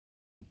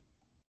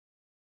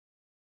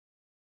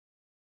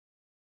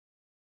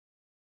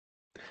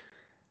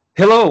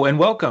Hello and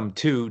welcome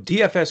to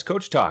DFS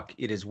Coach Talk.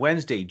 It is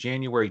Wednesday,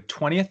 January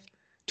 20th,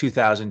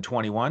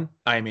 2021.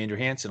 I am Andrew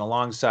Hansen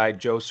alongside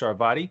Joe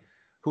Sarvati,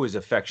 who is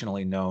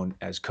affectionately known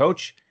as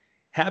Coach.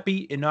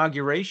 Happy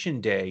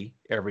Inauguration Day,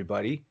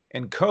 everybody.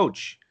 And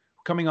Coach,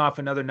 coming off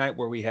another night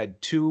where we had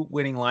two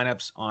winning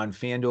lineups on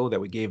FanDuel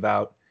that we gave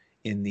out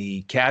in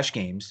the cash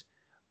games.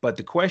 But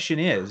the question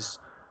is,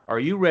 are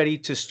you ready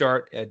to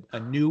start a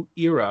new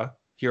era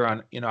here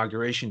on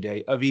Inauguration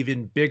Day of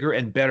even bigger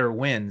and better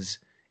wins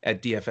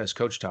at DFS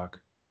Coach Talk?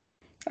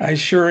 I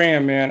sure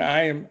am, man.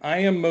 I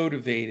am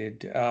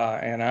motivated,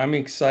 and I'm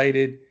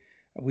excited.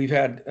 We've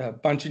had a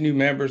bunch of new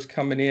members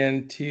coming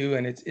in too,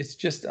 and it's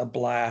just a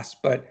blast.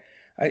 But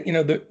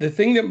the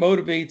thing that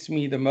motivates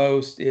me the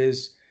most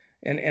is,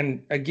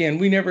 and again,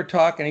 we never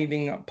talk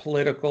anything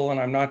political, and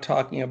I'm not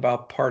talking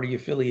about party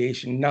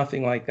affiliation,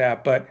 nothing like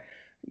that. But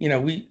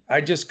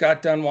I just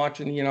got done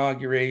watching the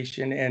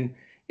inauguration, and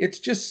it's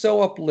just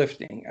so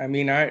uplifting. I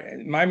mean,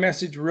 my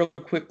message real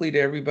quickly to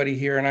everybody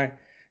here, and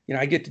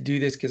I get to do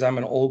this because I'm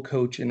an old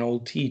coach and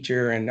old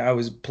teacher, and I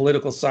was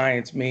political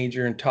science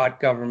major and taught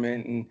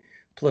government and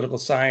political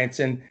science,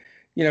 and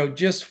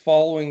just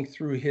following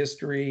through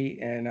history.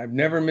 And I've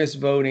never missed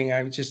voting.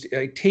 I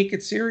take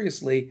it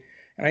seriously.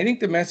 And I think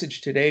the message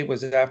today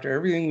was that after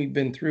everything we've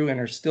been through and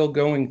are still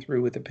going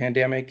through with the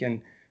pandemic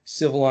and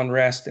civil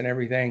unrest and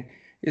everything,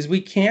 is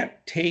we can't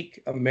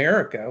take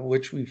America,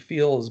 which we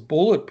feel is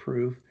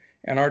bulletproof,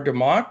 and our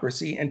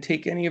democracy and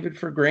take any of it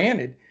for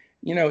granted.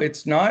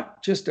 It's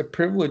not just a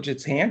privilege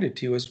it's handed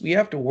to us. We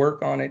have to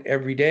work on it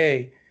every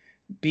day,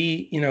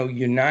 be,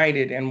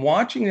 united. And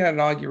watching that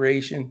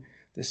inauguration,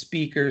 the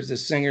speakers, the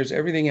singers,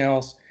 everything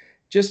else,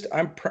 just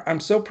I'm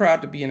so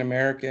proud to be an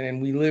American,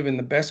 and we live in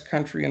the best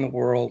country in the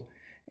world.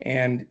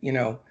 And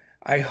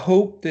I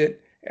hope that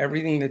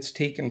everything that's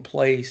taken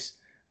place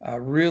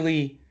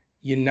really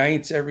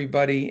unites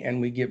everybody,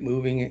 and we get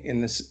moving in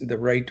the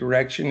right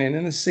direction and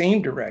in the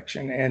same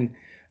direction. And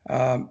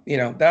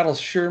that'll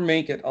sure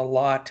make it a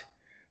lot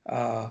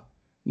uh,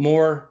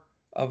 more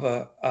of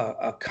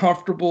a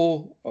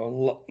comfortable,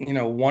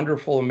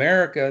 wonderful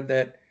America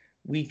that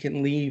we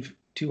can leave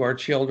to our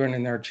children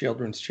and our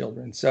children's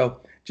children.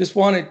 So just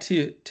wanted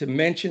to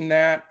mention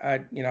that.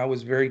 I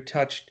was very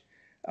touched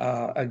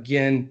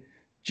again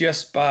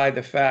just by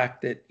the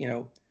fact that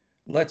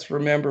let's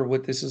remember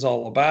what this is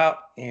all about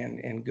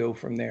and go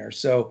from there.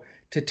 So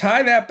to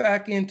tie that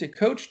back into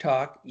coach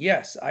talk,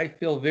 yes, I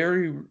feel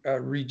very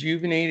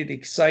rejuvenated,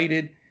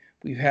 excited.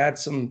 We've had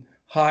some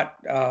hot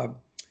uh,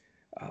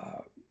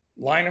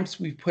 lineups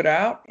we've put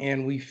out,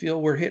 and we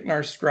feel we're hitting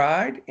our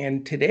stride.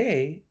 And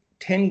today,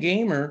 10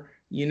 gamer,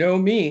 you know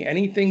me,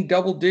 anything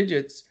double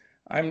digits,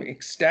 I'm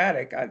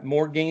ecstatic.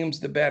 More games,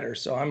 the better.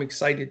 So I'm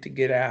excited to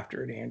get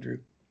after it, Andrew.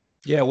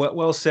 Yeah,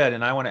 well said.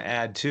 And I want to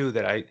add too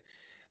that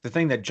the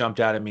thing that jumped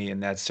out at me in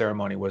that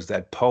ceremony was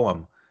that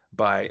poem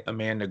by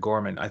Amanda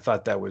Gorman. I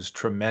thought that was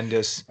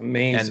tremendous. And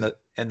Amazing.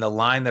 the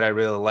line that I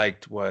really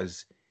liked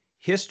was,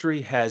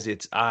 "History has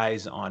its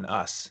eyes on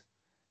us."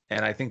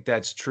 And I think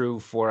that's true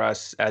for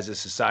us as a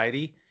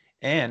society.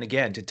 And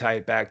again, to tie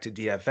it back to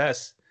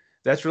DFS,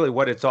 that's really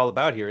what it's all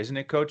about here, isn't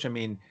it, Coach? I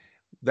mean,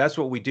 that's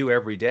what we do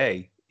every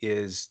day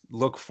is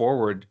look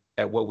forward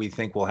at what we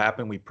think will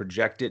happen. We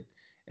project it.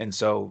 And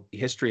so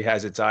history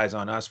has its eyes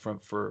on us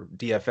for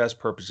DFS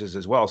purposes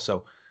as well.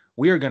 So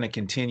we are going to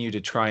continue to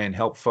try and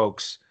help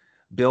folks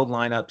build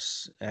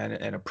lineups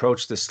and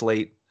approach the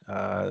slate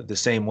the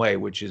same way,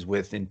 which is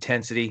with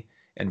intensity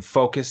and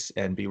focus,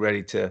 and be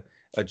ready to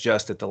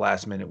adjust at the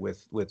last minute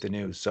with the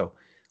news. So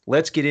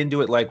let's get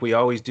into it like we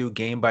always do,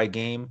 game by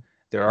game.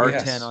 There are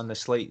 10 Yes. on the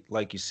slate,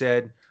 like you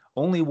said.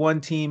 Only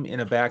one team in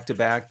a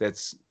back-to-back,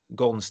 that's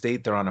Golden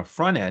State. They're on a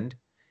front end,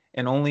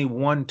 and only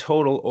one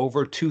total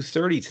over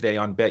 230 today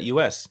on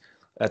BetUS.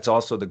 That's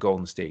also the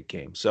Golden State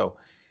game. So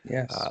uh,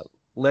 Yes.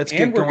 let's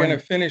And get we're going to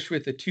going. finish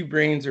with the two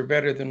brains are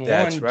better than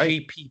That's one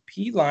right.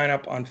 JPP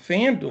lineup on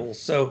FanDuel.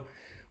 So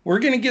we're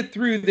going to get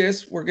through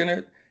this. We're going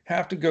to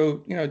have to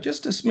go,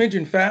 just a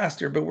smidgen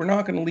faster, but we're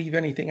not going to leave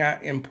anything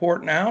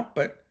important out.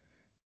 But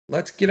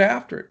let's get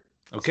after it.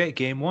 Okay,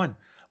 game one.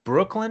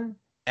 Brooklyn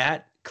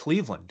at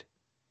Cleveland.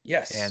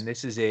 Yes. And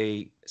this is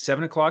a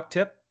 7 o'clock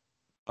tip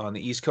on the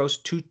East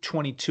Coast,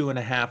 222 and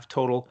a half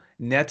total.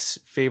 Nets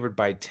favored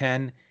by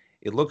 10.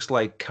 It looks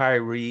like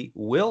Kyrie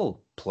will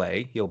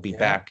play. He'll be Yeah.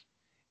 back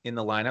in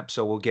the lineup.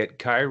 So we'll get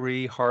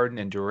Kyrie, Harden,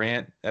 and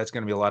Durant. That's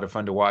going to be a lot of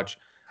fun to watch.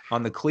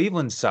 On the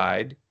Cleveland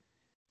side,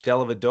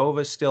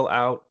 Dellavedova still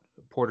out.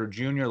 Porter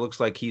Jr. looks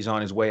like he's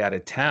on his way out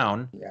of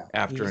town Yeah.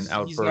 after an He's not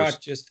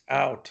outburst just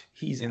out.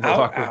 He's in the out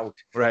locker room. out.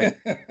 Right.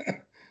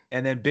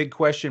 And then big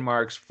question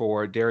marks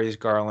for Darius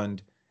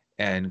Garland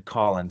and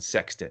Colin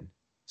Sexton.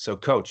 So,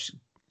 Coach,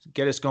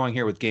 get us going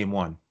here with game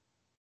one.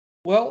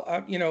 Well,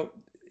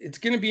 it's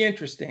going to be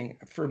interesting.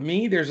 For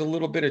me, there's a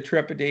little bit of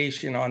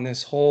trepidation on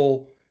this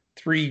whole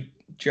three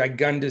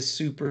gigundous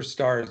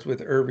superstars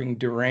with Irving,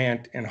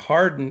 Durant, and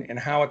Harden, and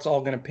how it's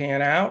all going to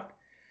pan out.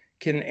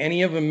 Can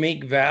any of them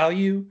make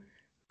value?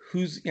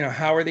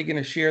 How are they going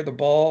to share the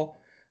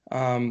ball?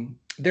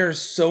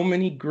 there's so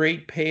many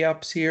great pay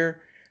ups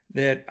here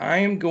that I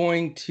am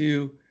going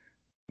to.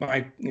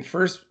 My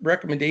first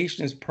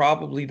recommendation is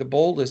probably the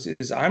boldest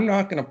is I'm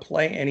not going to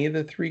play any of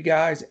the three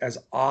guys as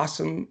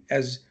awesome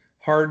as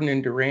Harden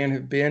and Durant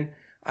have been.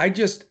 I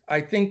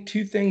think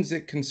two things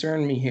that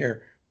concern me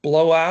here: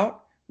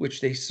 blowout,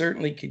 which they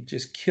certainly could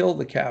just kill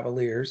the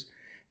Cavaliers,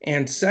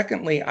 and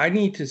secondly, I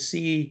need to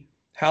see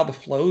how the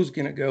flow is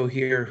going to go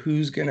here,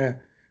 who's going to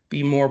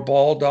be more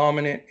ball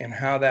dominant, and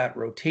how that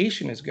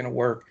rotation is going to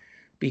work.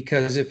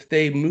 Because if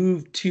they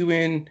move two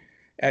in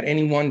at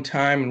any one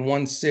time and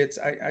one sits,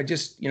 I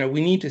just,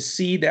 we need to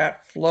see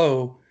that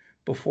flow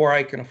before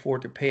I can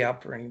afford to pay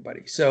up for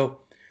anybody.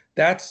 So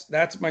that's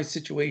my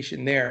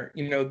situation there.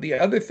 The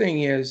other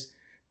thing is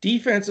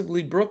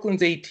defensively,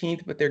 Brooklyn's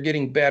 18th, but they're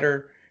getting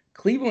better.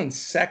 Cleveland's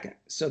second,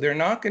 so they're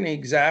not going to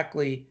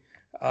exactly,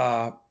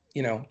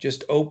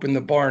 just open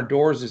the barn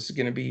doors. It's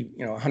going to be,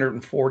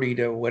 140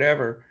 to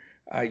whatever.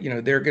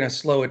 They're going to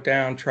slow it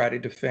down, try to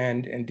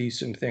defend, and do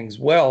some things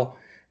well.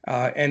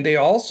 And they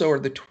also are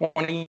the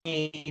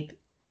 28th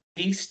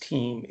ace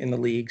team in the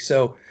league.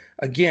 So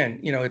again,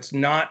 it's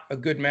not a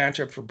good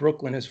matchup for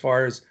Brooklyn as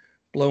far as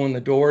blowing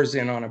the doors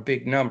in on a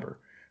big number.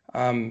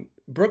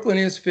 Brooklyn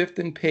is fifth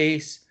in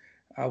pace.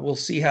 We'll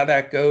see how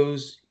that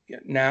goes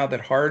now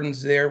that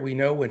Harden's there. We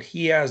know when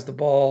he has the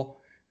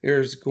ball,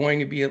 there's going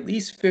to be at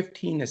least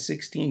 15 to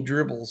 16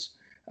 dribbles,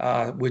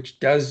 which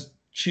does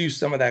chew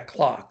some of that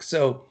clock.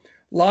 So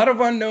a lot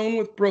of unknown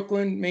with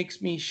Brooklyn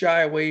makes me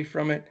shy away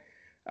from it.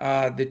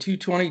 The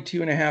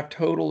 222.5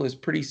 total is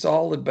pretty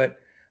solid, but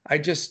I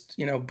just,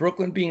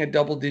 Brooklyn being a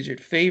double-digit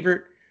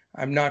favorite,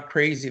 I'm not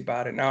crazy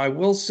about it. Now, I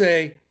will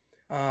say,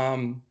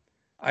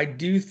 I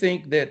do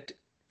think that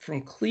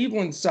from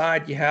Cleveland's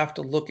side, you have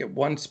to look at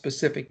one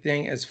specific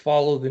thing as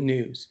follow the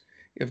news.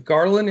 If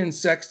Garland and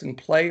Sexton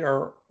play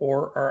or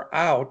are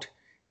out,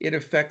 it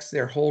affects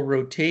their whole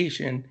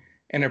rotation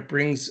and it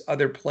brings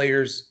other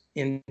players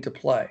into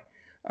play.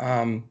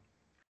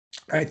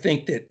 I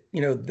think that,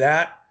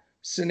 that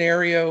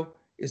scenario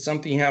is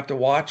something you have to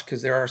watch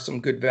because there are some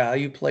good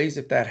value plays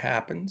if that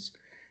happens.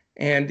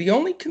 And the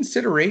only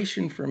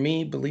consideration for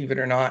me, believe it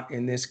or not,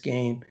 in this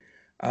game,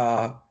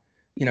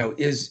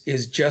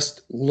 is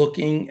just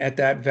looking at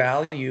that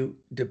value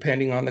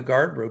depending on the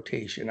guard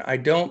rotation. I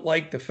don't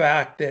like the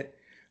fact that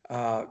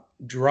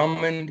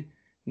Drummond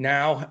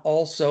now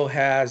also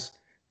has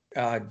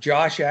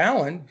Josh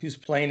Allen, who's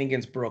playing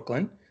against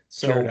Brooklyn.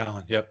 So, Jared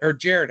Allen, yep. Or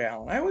Jared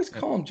Allen. I always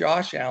call him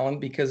Josh Allen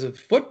because of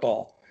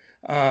football.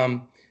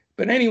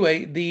 But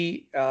anyway,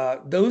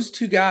 those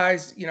two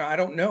guys, I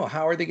don't know.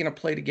 How are they going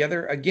to play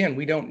together? Again,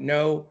 we don't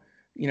know.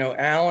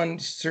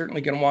 Allen's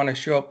certainly going to want to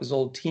show up his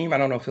old team. I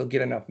don't know if he'll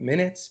get enough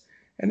minutes.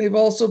 And they've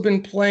also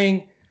been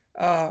playing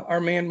our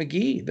man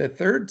McGee, the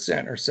third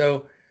center.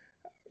 So,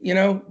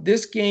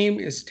 this game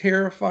is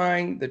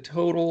terrifying. The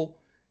total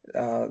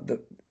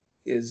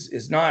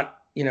is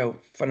not,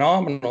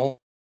 phenomenal.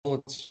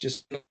 It's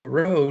just the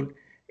road,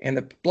 and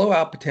the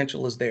blowout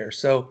potential is there.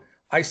 So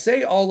I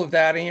say all of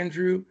that,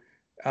 Andrew,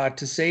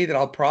 to say that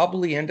I'll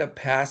probably end up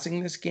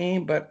passing this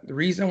game. But the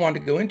reason I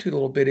wanted to go into it a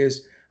little bit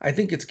is I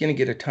think it's going to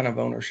get a ton of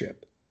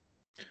ownership.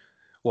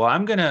 Well,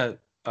 I'm gonna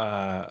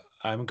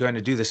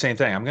do the same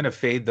thing. I'm gonna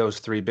fade those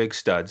three big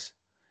studs.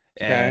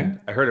 And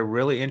I heard a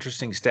really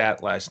interesting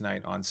stat last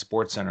night on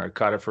SportsCenter. I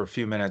caught it for a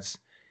few minutes.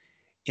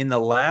 In the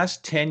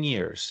last 10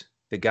 years,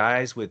 the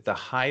guys with the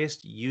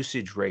highest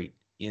usage rate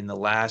in the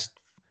last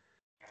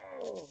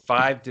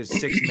 5 to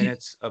 6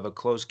 minutes of a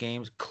close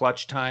game,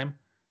 clutch time.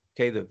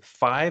 Okay, the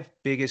 5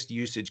 biggest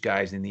usage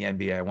guys in the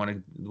NBA.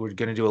 We're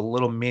going to do a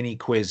little mini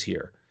quiz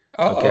here.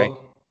 Okay.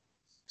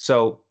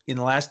 So in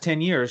the last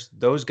 10 years,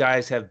 those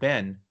guys have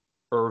been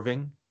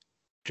Irving,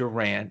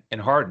 Durant,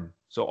 and Harden.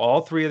 So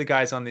all three of the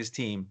guys on this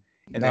team,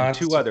 and then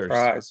two other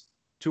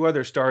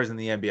stars in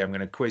the NBA. I'm going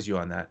to quiz you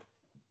on that.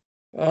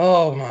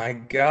 Oh my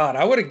God.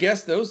 I would have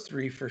guessed those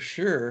three for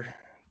sure.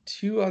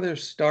 2 other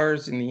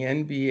stars in the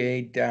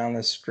NBA down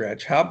the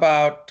stretch. How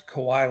about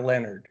Kawhi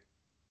Leonard?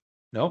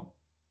 Nope.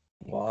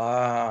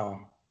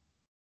 Wow.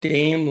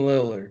 Dame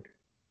Lillard?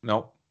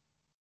 Nope.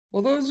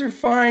 Well, those are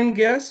fine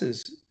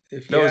guesses,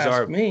 if you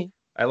ask me.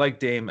 I like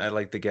Dame. I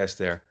like the guess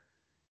there.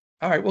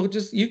 All right. Well,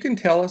 you can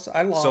tell us.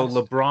 I lost. So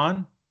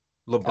LeBron,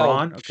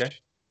 okay.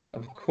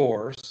 Of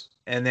course.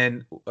 And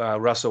then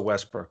Russell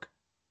Westbrook.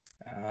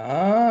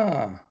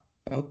 Ah,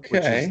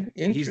 okay.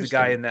 He's the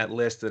guy in that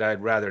list that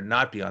I'd rather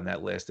not be on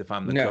that list if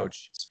I'm the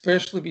coach.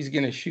 Especially if he's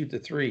going to shoot the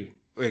three.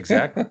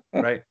 Exactly.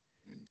 Right.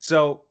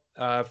 So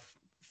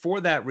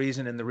for that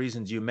reason and the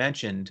reasons you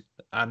mentioned,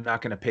 I'm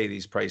not going to pay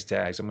these price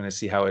tags. I'm going to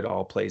see how it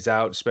all plays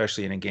out,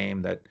 especially in a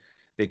game that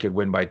they could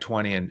win by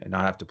 20 and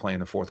not have to play in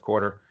the fourth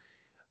quarter.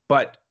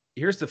 But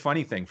here's the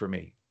funny thing for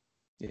me.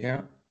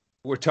 Yeah.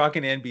 We're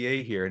talking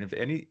NBA here, and if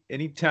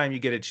any time you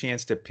get a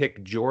chance to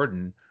pick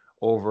Jordan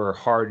over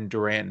Harden,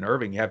 Durant, and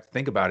Irving, you have to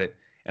think about it.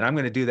 And I'm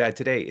going to do that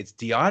today. It's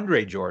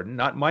DeAndre Jordan,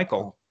 not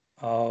Michael.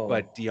 Oh.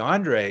 But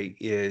DeAndre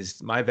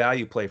is my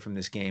value play from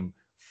this game,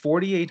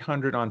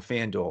 4,800 on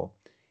FanDuel.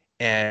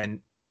 And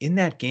in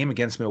that game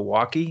against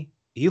Milwaukee,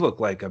 he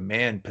looked like a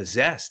man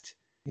possessed.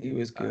 He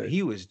was good.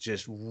 He was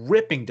just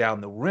ripping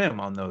down the rim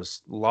on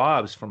those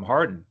lobs from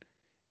Harden.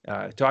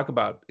 Talk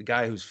about a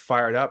guy who's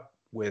fired up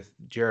with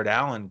Jared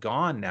Allen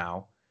gone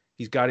now.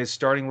 He's got his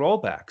starting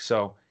rollback.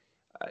 So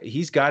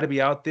he's got to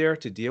be out there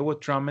to deal with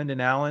Drummond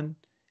and Allen.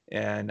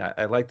 And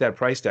I like that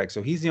price tag.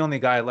 So he's the only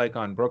guy I like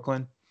on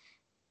Brooklyn.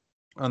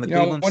 On the I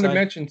Cleveland want to side,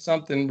 mention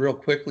something real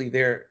quickly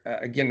there.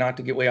 Again, not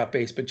to get way off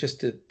base, but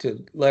just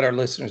to let our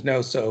listeners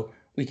know so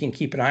we can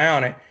keep an eye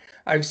on it.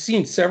 I've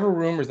seen several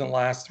rumors in the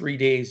last 3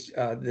 days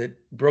that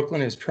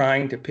Brooklyn is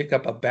trying to pick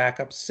up a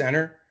backup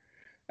center.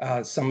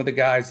 Some of the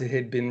guys that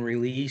had been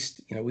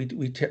released,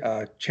 we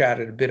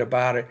chatted a bit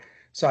about it.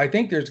 So I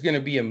think there's going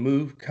to be a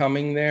move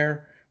coming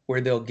there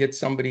where they'll get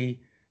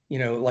somebody,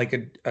 like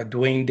a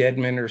Dwayne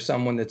Dedman or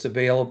someone that's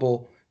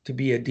available to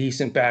be a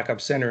decent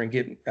backup center and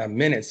get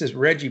minutes. This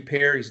Reggie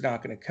Perry's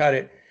not going to cut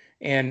it.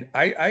 And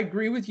I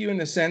agree with you in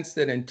the sense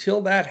that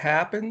until that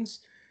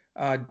happens,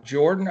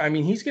 Jordan, I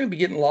mean, he's going to be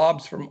getting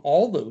lobs from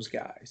all those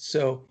guys.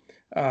 So,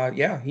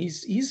 yeah,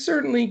 he's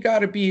certainly got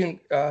to be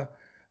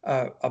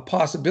a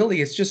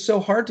possibility. It's just so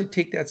hard to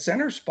take that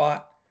center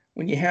spot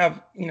when you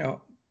have,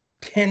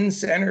 10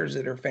 centers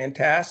that are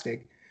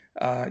fantastic,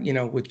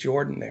 with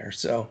Jordan there.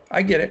 So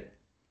I get it.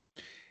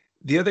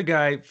 the other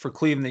guy for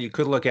Cleveland that you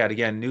could look at,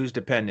 again, news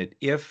dependent,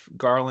 if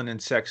Garland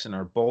and Sexton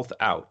are both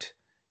out,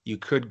 you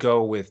could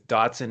go with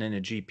Dotson in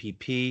a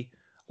GPP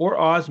or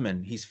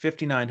Osman. He's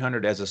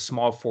 5,900 as a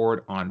small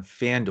forward on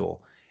FanDuel.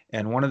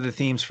 And one of the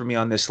themes for me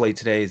on this slate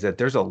today is that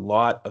there's a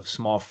lot of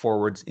small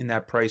forwards in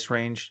that price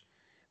range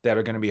that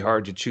are going to be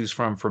hard to choose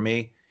from for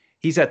me.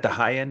 He's at the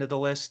high end of the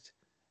list,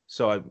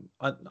 so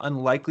I'm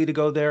unlikely to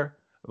go there,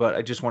 but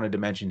I just wanted to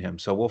mention him.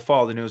 So we'll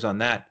follow the news on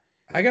that.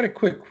 I got a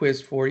quick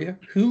quiz for you.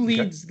 Who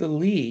Okay. leads the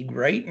league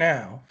right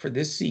now for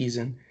this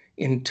season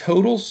in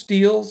total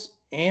steals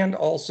and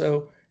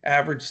also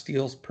average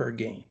steals per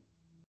game?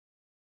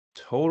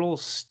 Total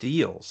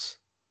steals.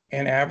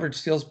 And average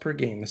steals per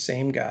game, the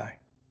same guy.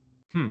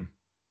 Hmm.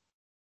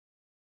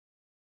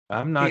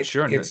 I'm not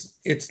sure.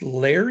 It's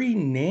Larry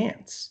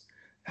Nance.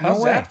 No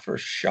How's way. that for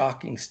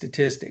shocking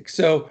statistics?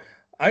 So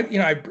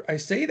I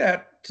say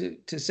that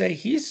to say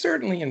he's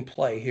certainly in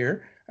play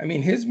here. I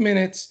mean, his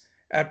minutes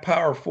at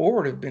power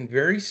forward have been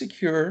very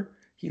secure.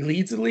 He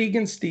leads the league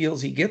in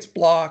steals. He gets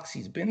blocks.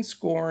 He's been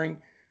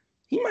scoring.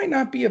 He might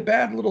not be a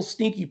bad little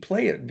sneaky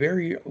play at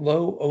very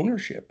low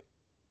ownership.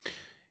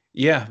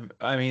 Yeah,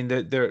 I mean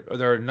there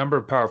are a number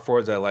of power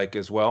forwards I like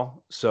as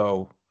well.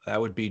 So that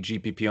would be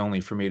GPP only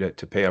for me to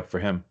pay up for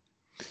him.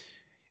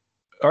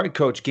 All right,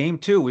 coach, game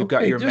two. We've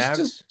got Okay, your just Mavs.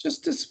 just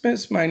just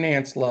dismiss my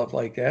Nance love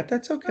like that.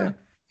 That's Yeah, okay.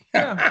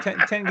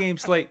 yeah, 10 game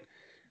slate.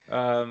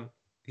 Um,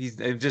 he's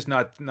just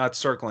not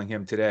circling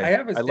him I today.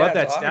 have his I love dad's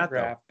that stat though.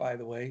 autograph, by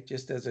the way,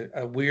 just as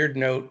a weird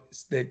note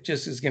that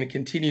just is going to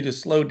continue to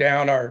slow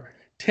down our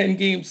 10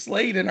 game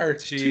slate, and our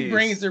two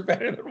brains Jeez. are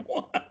better than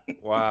one.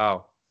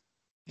 Wow.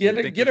 You Get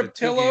think a there's a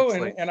two-game pillow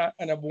slate?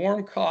 and a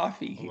warm Oh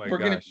coffee. my We're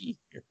going to gosh. be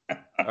here.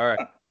 All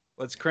right.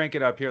 Let's crank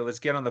it up here. Let's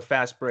get on the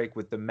fast break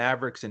with the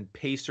Mavericks and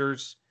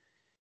Pacers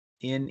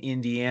in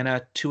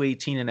Indiana.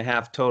 218 and a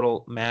half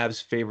total.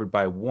 Mavs favored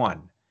by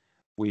one.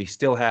 We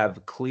still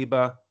have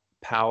Kleba,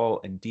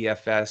 Powell, and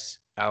DFS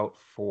out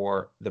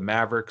for the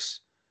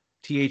Mavericks.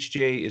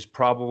 THJ is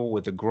probable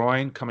with a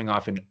groin coming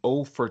off an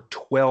 0 for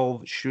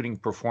 12 shooting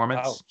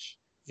performance. Ouch.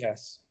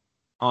 Yes.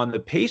 On the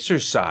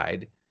Pacers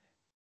side,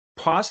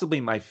 possibly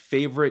my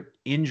favorite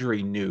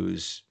injury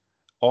news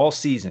all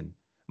season.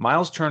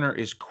 Miles Turner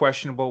is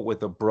questionable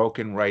with a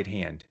broken right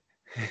hand.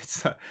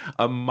 It's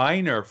a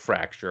minor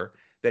fracture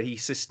that he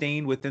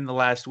sustained within the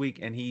last week,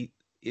 and he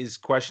is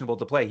questionable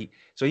to play.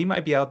 So he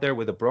might be out there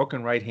with a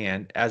broken right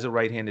hand as a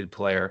right-handed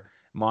player,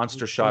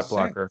 monster Makes no shot sense.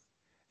 blocker.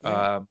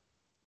 Yeah.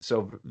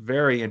 So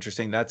very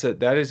interesting. That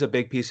is a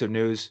big piece of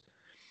news.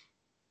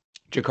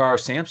 Jakar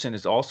Sampson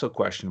is also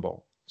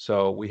questionable.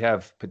 So we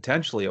have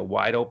potentially a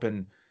wide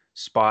open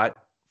spot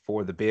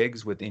for the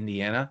bigs with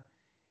Indiana.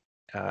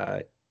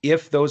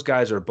 If those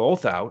guys are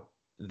both out,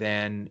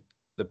 then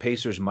the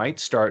Pacers might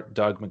start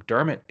Doug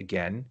McDermott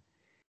again.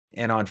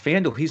 And on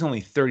FanDuel, he's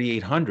only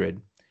 3,800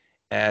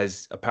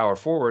 as a power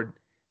forward.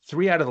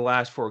 3 out of the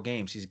last 4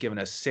 games, he's given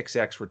a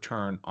 6x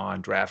return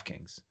on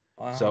DraftKings.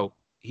 Wow. So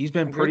he's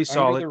been Under pretty the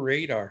solid.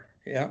 radar.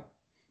 Yeah.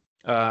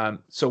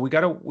 So we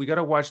gotta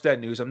watch that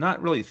news. I'm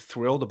not really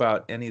thrilled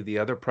about any of the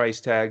other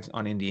price tags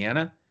on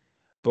Indiana,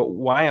 but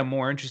why I'm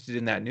more interested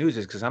in that news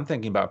is because I'm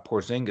thinking about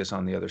Porzingis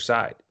on the other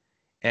side.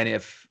 And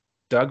if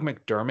Doug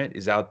McDermott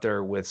is out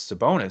there with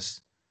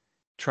Sabonis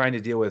trying to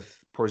deal with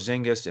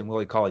Porzingis and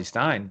Willie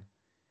Cauley-Stein,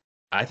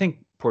 I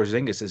think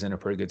Porzingis is in a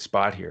pretty good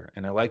spot here.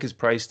 And I like his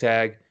price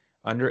tag,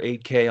 under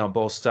 8K on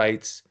both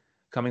sites,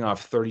 coming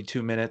off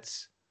 32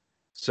 minutes.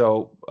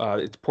 So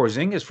it's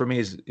Porzingis for me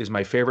is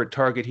my favorite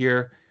target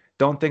here.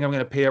 Don't think I'm going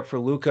to pay up for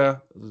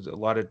Luka. There's a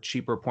lot of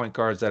cheaper point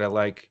guards that I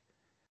like.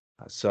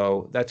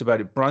 So that's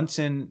about it.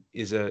 Brunson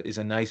is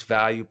a nice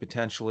value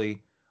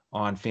potentially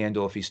on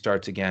FanDuel if he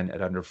starts again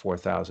at under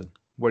 4,000.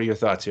 What are your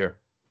thoughts here?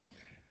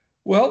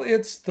 Well,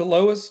 it's the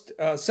lowest,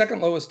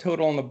 second lowest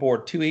total on the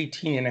board,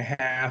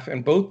 218.5,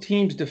 and both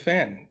teams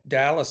defend.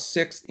 Dallas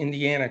 6th,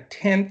 Indiana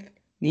 10th.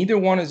 Neither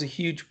one is a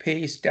huge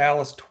pace.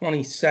 Dallas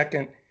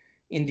 22nd,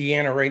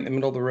 Indiana right in the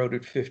middle of the road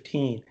at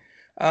 15.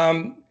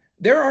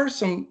 There are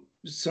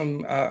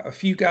a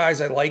few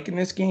guys I like in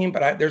this game,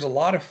 but there's a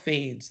lot of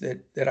fades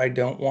that I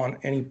don't want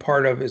any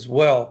part of as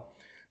well.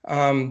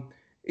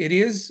 It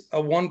is a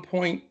 1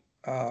 point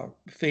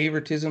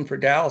favoritism for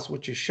Dallas,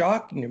 which is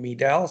shocking to me.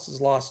 Dallas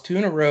has lost two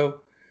in a row,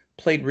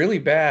 played really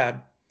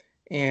bad,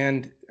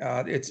 and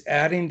it's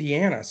at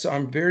Indiana. So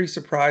I'm very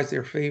surprised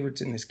they're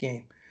favorites in this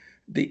game.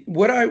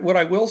 What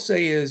I will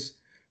say is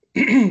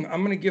I'm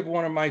going to give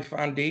one of my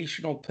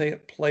foundational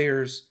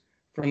players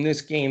from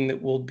this game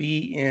that will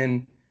be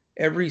in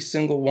every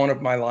single one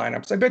of my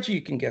lineups. I bet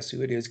you can guess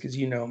who it is because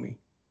you know me.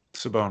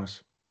 Sabonis.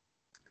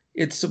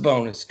 It's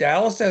Sabonis.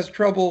 Dallas has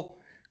trouble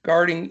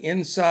guarding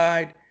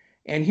inside.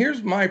 And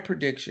here's my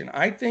prediction.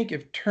 I think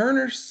if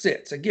Turner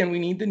sits, again, we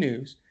need the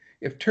news.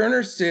 If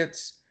Turner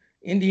sits,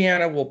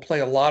 Indiana will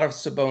play a lot of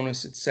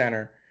Sabonis at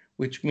center,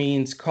 which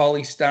means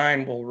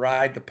Cauley-Stein will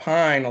ride the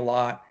pine a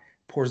lot.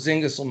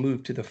 Porzingis will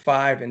move to the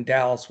 5, and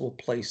Dallas will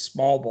play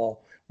small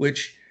ball,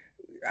 which,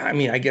 I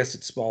mean, I guess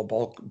it's small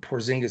ball.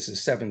 Porzingis is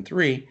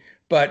 7'3",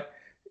 but,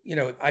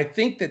 I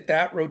think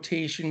that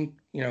rotation,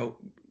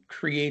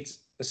 creates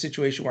a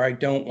situation where I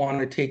don't want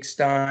to take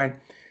Stein.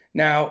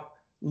 Now,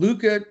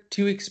 Luka,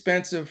 too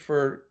expensive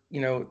for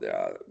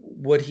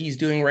what he's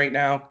doing right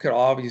now. Could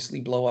obviously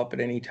blow up at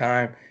any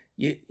time.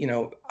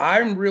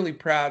 I'm really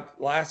proud.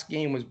 Last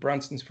game was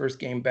Brunson's first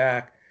game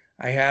back.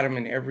 I had him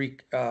in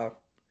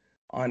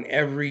on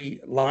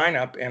every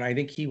lineup, and I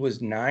think he was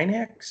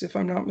 9x if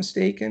I'm not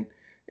mistaken.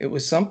 It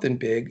was something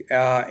big,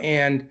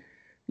 and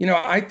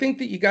I think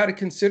that you got to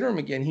consider him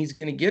again. He's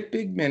going to get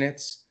big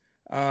minutes.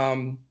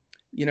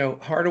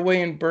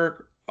 Hardaway and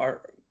Burke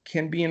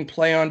can be in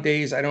play on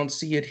days. I don't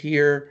see it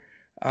here.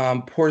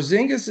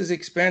 Porzingis is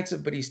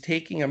expensive, but he's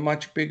taking a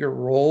much bigger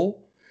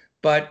role.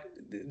 But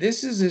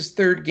this is his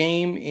third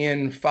game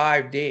in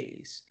 5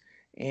 days.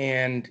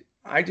 And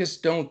I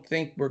just don't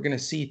think we're going to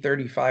see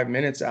 35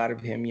 minutes out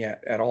of him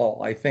yet at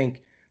all. I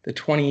think the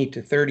 28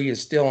 to 30 is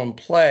still in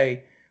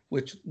play,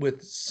 which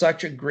with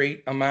such a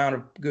great amount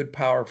of good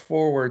power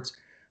forwards,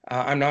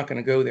 I'm not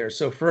going to go there.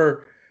 So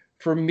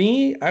for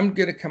me, I'm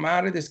going to come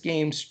out of this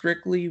game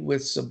strictly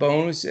with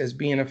Sabonis as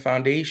being a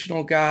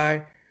foundational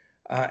guy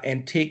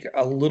and take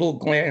a little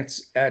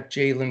glance at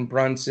Jalen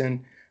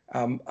Brunson.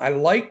 I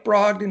like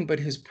Brogdon, but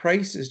his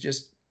price is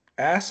just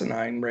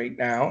asinine right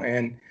now,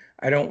 and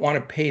I don't want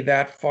to pay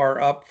that far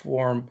up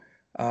for him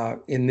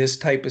in this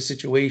type of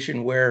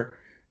situation where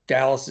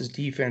Dallas's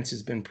defense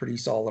has been pretty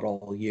solid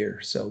all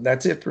year. So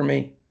that's it for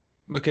me.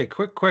 Okay,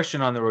 quick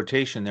question on the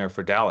rotation there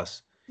for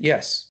Dallas.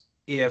 Yes.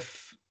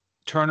 If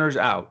Turner's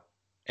out,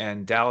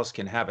 and Dallas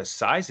can have a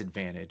size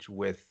advantage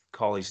with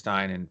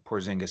Cauley-Stein and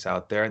Porzingis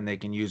out there, and they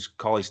can use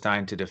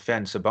Cauley-Stein to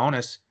defend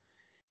Sabonis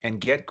and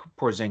get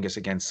Porzingis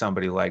against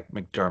somebody like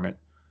McDermott.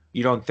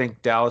 You don't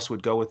think Dallas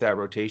would go with that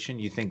rotation?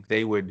 You think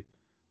they would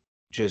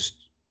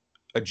just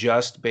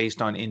adjust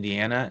based on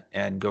Indiana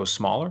and go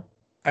smaller?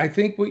 I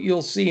think what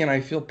you'll see, and I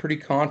feel pretty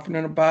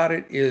confident about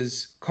it,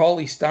 is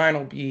Cauley-Stein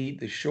will be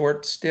the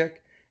short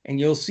stick, and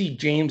you'll see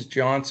James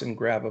Johnson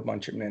grab a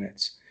bunch of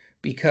minutes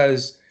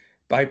because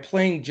by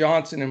playing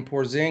Johnson and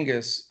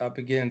Porzingis up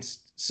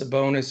against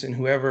Sabonis and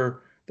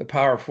whoever the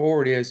power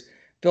forward is,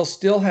 they'll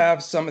still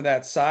have some of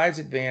that size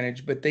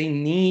advantage, but they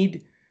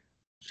need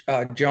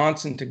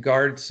Johnson to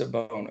guard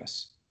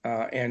Sabonis.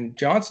 And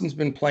Johnson's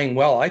been playing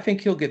well. I think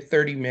he'll get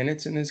 30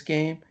 minutes in this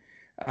game.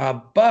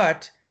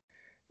 But,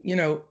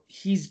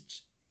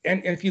 he's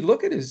and if you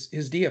look at his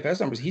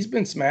DFS numbers, he's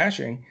been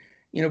smashing,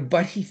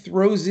 but he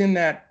throws in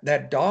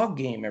that dog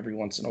game every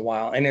once in a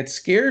while. And it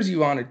scares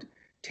you on a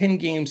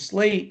 10-game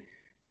slate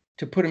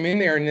to put him in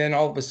there, and then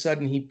all of a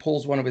sudden he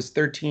pulls one of his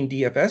 13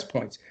 DFS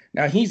points.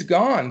 Now he's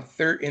gone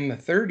in the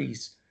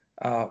 30s,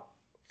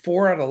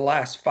 4 out of the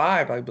last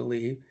 5, I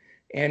believe,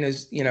 and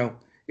is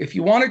if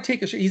you want to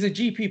take he's a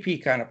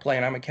GPP kind of play,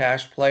 and I'm a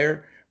cash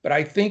player, but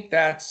I think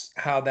that's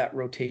how that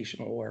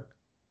rotation will work.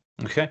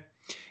 Okay,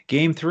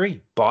 Game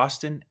 3,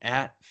 Boston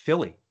at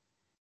Philly.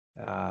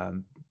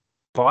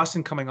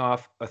 Boston coming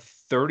off a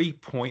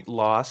 30-point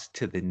loss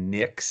to the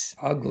Knicks.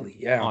 Ugly,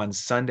 yeah. On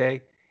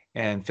Sunday.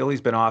 And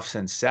Philly's been off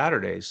since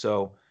Saturday.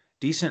 So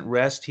decent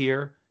rest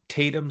here.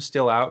 Tatum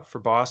still out for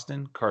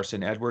Boston.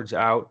 Carson Edwards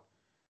out.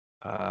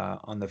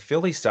 On the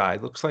Philly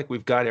side, looks like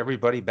we've got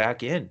everybody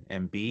back in.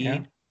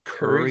 Embiid,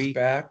 Curry. Curry's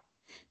back.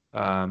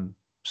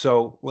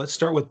 So let's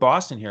start with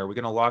Boston here. We're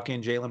going to lock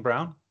in Jaylen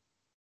Brown?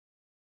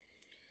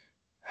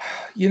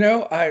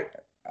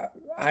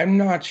 I'm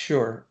not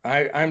sure.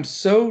 I'm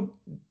so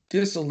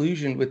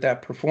disillusioned with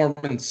that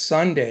performance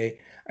Sunday.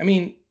 I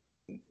mean,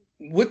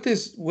 what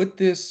this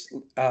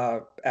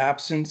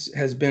absence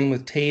has been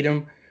with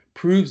Tatum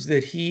proves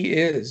that he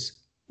is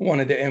one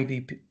of the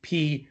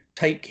MVP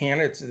type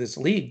candidates of this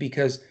league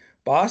because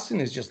Boston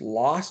is just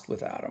lost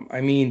without him.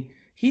 I mean,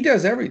 he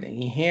does everything.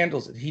 He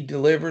handles it. He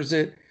delivers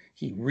it.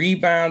 He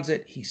rebounds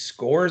it. He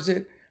scores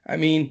it. I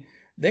mean,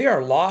 they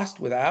are lost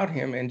without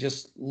him and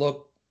just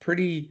look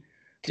pretty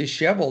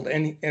disheveled.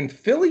 And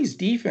Philly's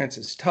defense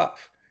is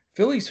tough.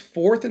 Philly's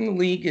fourth in the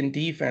league in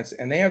defense,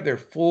 and they have their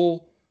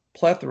full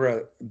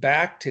plethora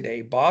back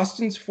today.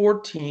 Boston's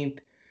 14th,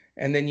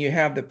 and then you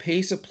have the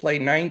pace of play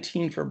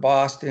 19 for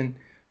Boston.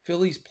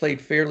 Philly's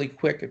played fairly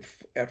quick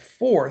at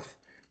fourth,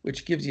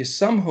 which gives you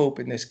some hope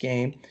in this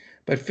game.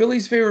 But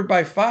Philly's favored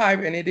by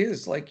 5, and it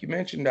is, like you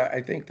mentioned,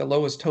 I think the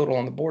lowest total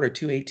on the board at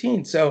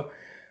 218. So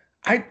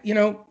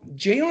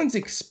Jalen's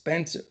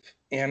expensive,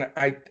 and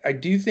I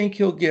do think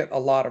he'll get a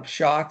lot of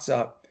shots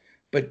up,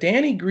 but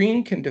Danny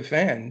Green can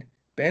defend,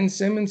 Ben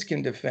Simmons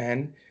can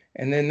defend,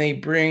 and then they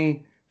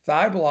bring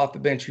Thibault off the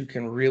bench who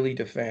can really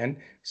defend.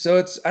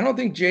 So I don't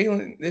think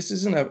Jalen, this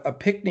isn't a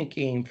picnic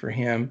game for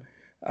him.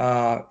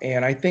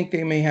 And I think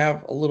they may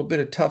have a little bit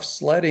of tough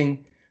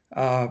sledding,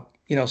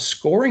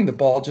 scoring the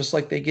ball just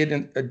like they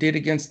did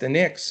against the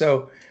Knicks.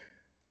 So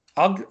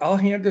I'll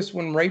hand this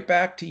one right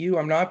back to you.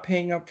 I'm not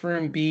paying up for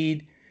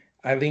Embiid.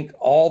 I think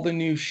all the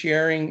new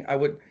sharing, I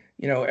would,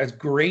 as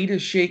great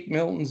as Shake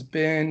Milton's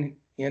been,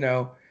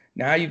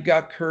 now you've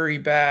got Curry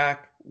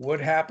back.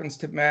 What happens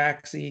to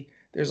Maxey?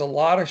 There's a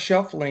lot of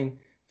shuffling.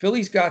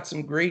 Philly's got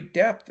some great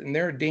depth, and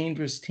they're a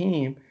dangerous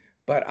team,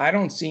 but I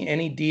don't see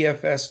any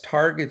DFS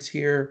targets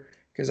here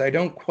because I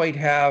don't quite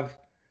have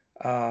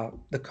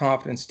the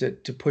confidence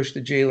to push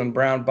the Jaylen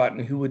Brown button,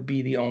 who would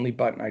be the only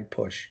button I'd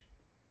push.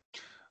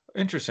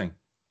 Interesting.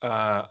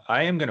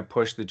 I am going to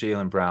push the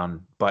Jaylen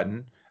Brown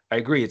button. I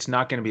agree, it's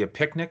not going to be a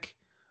picnic,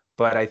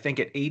 but I think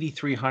at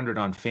 8,300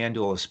 on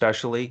FanDuel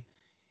especially,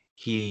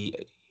 he,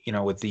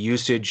 with the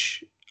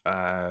usage,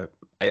 I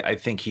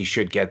think he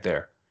should get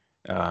there.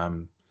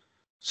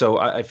 So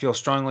I feel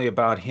strongly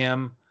about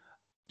him.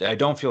 I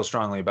don't feel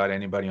strongly about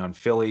anybody on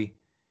Philly.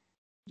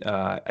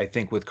 I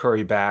think with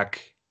Curry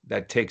back,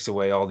 that takes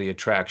away all the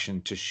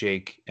attraction to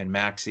Shake and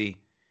Maxey.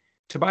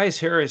 Tobias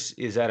Harris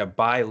is at a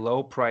buy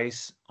low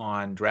price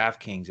on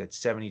DraftKings at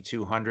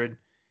 7,200.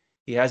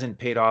 He hasn't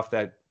paid off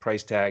that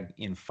price tag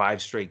in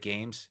 5 straight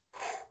games.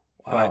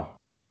 Wow. But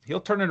he'll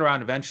turn it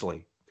around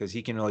eventually because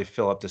he can really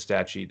fill up the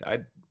stat sheet. I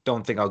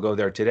don't think I'll go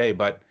there today,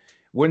 but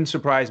wouldn't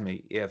surprise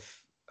me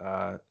if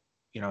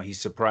he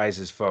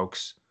surprises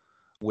folks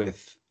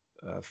with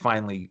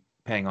finally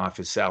paying off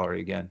his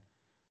salary again.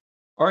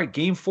 All right,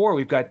 game 4,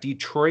 we've got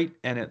Detroit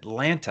and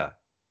Atlanta.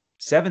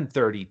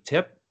 7:30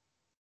 tip.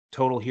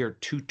 Total here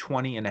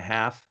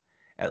 220.5.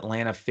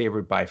 Atlanta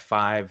favored by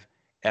 5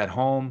 at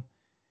home.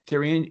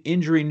 Their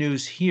injury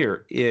news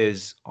here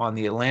is on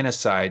the Atlanta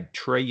side,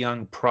 Trae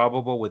Young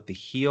probable with the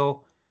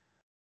heel,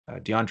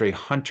 DeAndre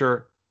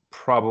Hunter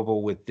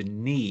probable with the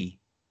knee,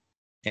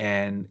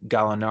 and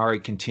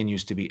Gallinari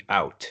continues to be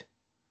out.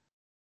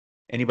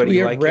 Anybody do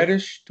we like have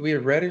Reddish? Do we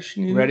have Reddish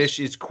news? Reddish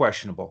is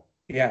questionable.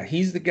 Yeah,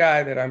 he's the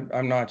guy that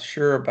I'm not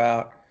sure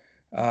about,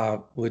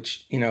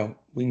 which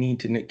we need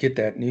to get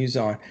that news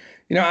on.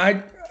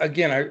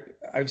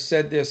 I've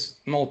said this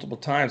multiple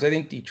times. I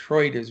think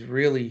Detroit is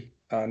really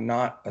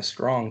not a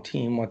strong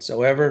team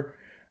whatsoever.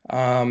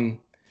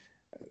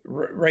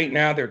 Right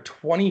now, they're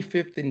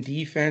 25th in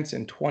defense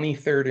and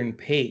 23rd in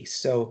pace.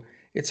 So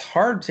it's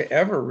hard to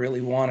ever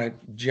really want to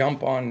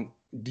jump on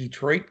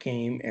Detroit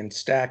game and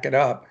stack it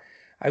up.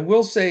 I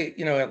will say,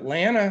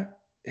 Atlanta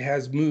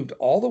has moved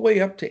all the way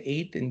up to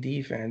 8th in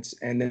defense,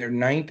 and then they're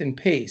 9th in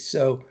pace.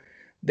 So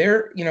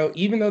they're,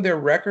 even though their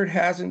record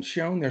hasn't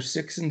shown, they're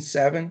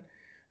 6-7.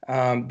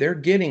 They're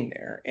getting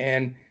there.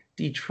 And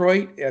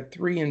Detroit at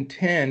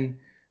 3-10,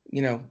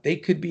 they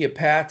could be a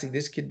patsy.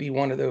 This could be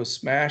one of those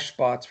smash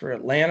spots for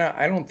Atlanta.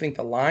 I don't think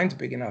the line's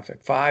big enough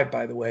at 5,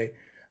 by the way.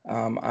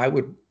 I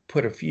would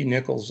put a few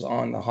nickels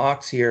on the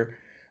Hawks here.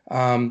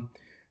 Trae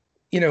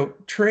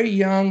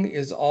Young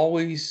is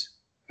always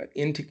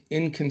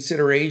in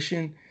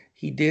consideration.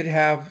 He did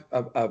have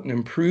an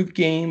improved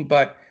game,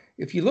 but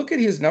if you look at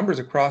his numbers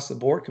across the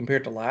board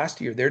compared to last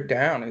year, they're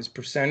down. His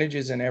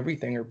percentages and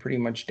everything are pretty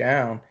much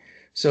down.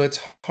 So it's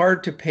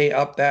hard to pay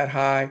up that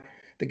high.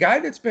 The guy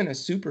that's been a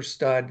super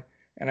stud,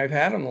 and I've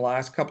had him the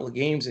last couple of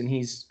games, and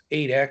he's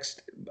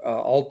 8x'd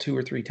all 2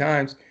 or 3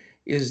 times,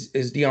 is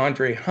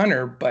DeAndre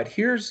Hunter. But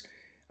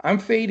I'm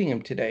fading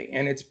him today,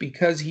 and it's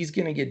because he's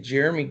going to get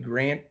Jerami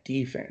Grant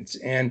defense.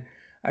 And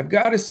I've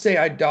got to say,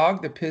 I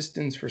dog the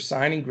Pistons for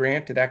signing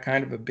Grant to that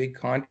kind of a big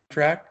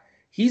contract.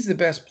 He's the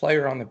best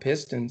player on the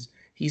Pistons.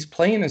 He's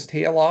playing his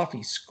tail off.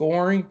 He's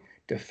scoring,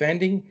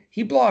 defending.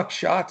 He blocks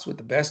shots with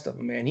the best of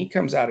them, man. He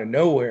comes out of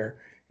nowhere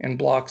and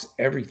blocks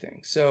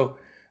everything. So,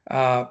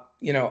 I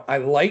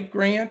like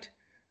Grant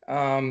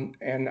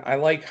and I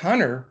like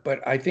Hunter,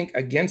 but I think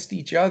against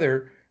each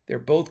other, they're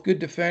both good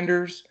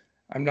defenders.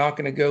 I'm not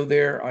going to go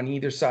there on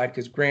either side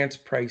because Grant's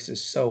price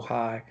is so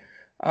high.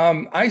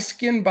 I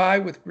skinned by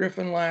with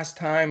Griffin last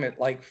time at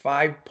like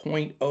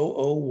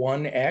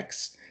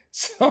 5.001x.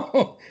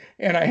 So,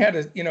 and I had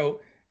to,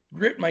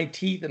 grit my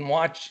teeth and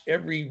watch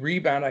every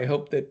rebound I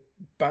hope that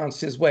bounced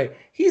his way.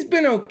 He's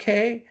been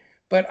okay,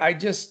 but I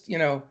just,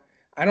 I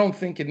don't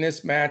think in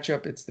this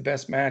matchup it's the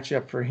best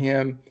matchup for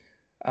him.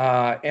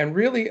 And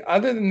really,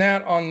 other than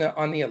that, on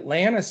the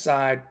Atlanta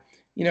side,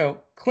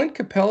 Clint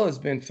Capella has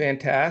been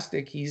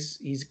fantastic.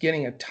 He's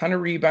getting a ton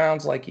of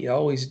rebounds like he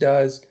always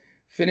does,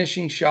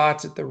 finishing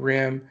shots at the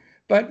rim.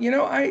 But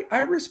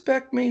I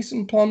respect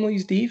Mason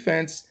Plumlee's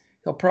defense.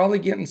 He'll probably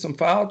get in some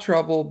foul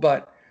trouble,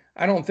 but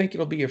I don't think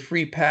it'll be a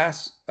free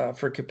pass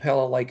for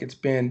Capella like it's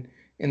been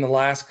in the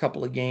last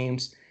couple of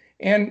games.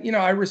 And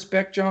I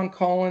respect John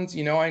Collins.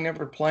 I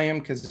never play him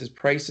because his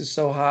price is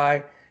so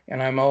high,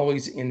 and I'm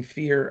always in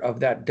fear of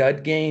that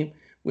dud game,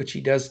 which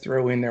he does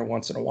throw in there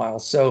once in a while.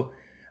 So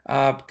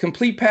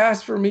complete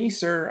pass for me,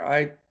 sir.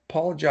 I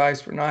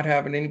apologize for not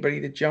having anybody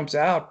that jumps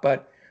out,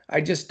 but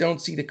I just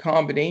don't see the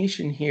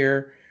combination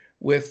here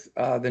with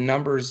the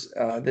numbers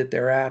that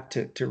they're at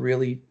to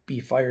really be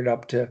fired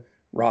up to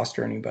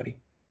roster anybody.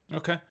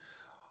 Okay.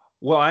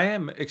 Well, I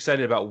am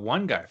excited about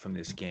one guy from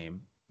this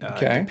game,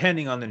 Okay.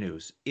 depending on the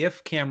news.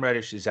 If Cam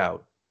Reddish is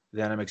out,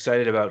 then I'm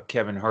excited about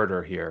Kevin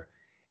Huerter here.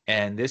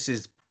 And this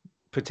is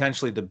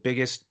potentially the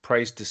biggest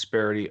price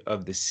disparity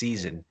of the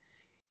season.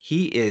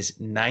 He is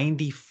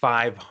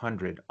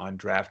 9,500 on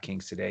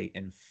DraftKings today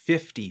and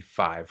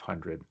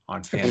 5,500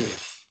 on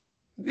FanDuel.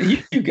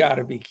 You got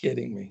to be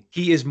kidding me.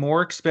 He is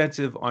more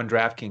expensive on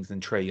DraftKings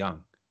than Trae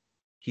Young.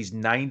 He's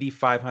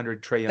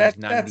 9,500. Trae Young's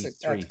 93.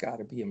 That's got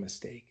to be a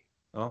mistake.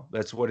 Well,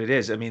 that's what it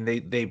is. I mean,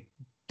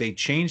 they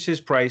changed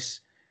his price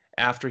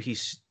after he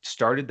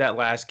started that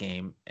last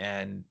game,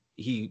 and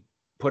he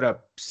put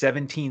up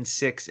 17,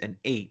 6, and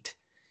 8.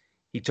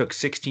 He took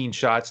 16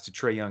 shots to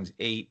Trae Young's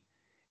 8.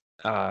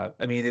 I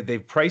mean, they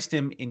priced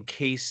him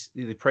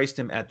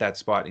at that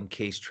spot in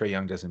case Trae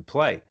Young doesn't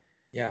play.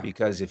 Yeah.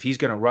 Because if he's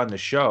going to run the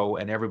show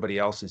and everybody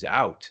else is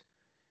out,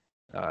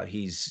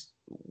 he's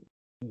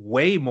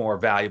way more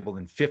valuable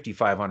than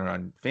 5,500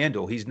 on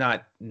FanDuel. He's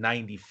not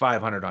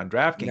 9,500 on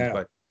DraftKings,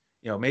 but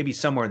maybe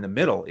somewhere in the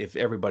middle if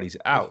everybody's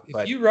out.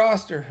 If you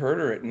roster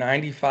Huerter at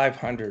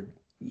 9,500,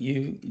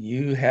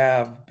 you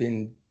have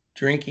been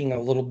drinking a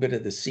little bit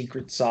of the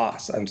secret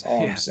sauce. That's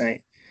all I'm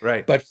saying.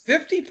 Right. But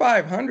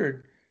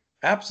 5,500,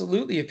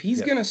 absolutely. If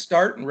he's going to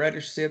start and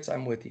Reddish sits,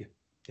 I'm with you.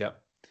 Yep.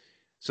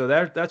 So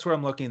that's where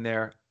I'm looking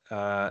there.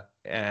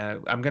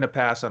 And I'm going to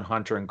pass on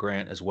Hunter and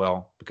Grant as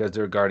well because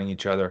they're guarding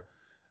each other.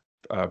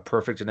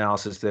 Perfect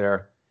analysis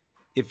there.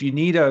 If you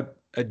need a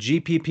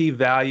GPP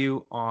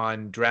value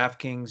on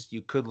DraftKings,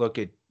 you could look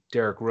at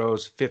Derrick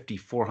Rose,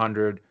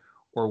 5,400,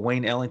 or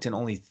Wayne Ellington,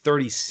 only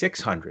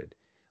 3,600.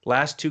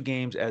 Last two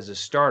games as a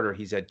starter,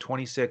 he's had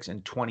 26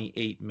 and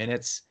 28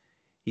 minutes.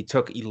 He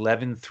took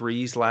 11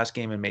 threes last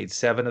game and made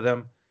 7 of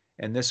them.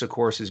 And this, of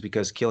course, is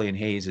because Killian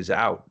Hayes is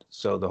out.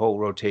 So the whole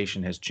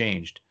rotation has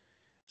changed.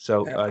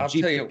 So I'll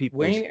tell you,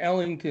 Wayne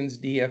Ellington's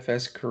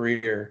DFS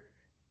career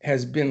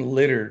has been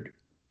littered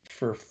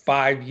for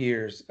 5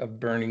 years of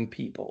burning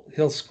people.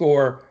 He'll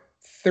score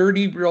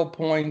 30 real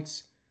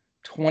points,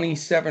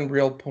 27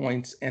 real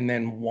points, and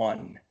then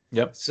 1.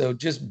 Yep. So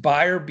just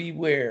buyer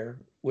beware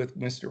with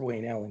Mr.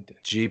 Wayne Ellington.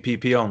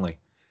 GPP only.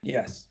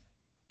 Yes.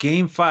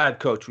 Game 5,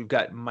 Coach. We've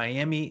got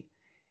Miami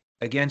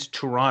against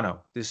Toronto.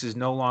 This is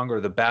no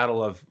longer the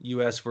battle of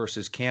U.S.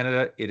 versus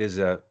Canada. It is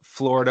a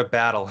Florida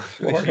battle.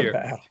 Florida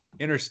battle.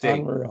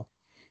 Interstate. Unreal.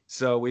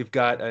 So we've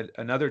got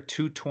another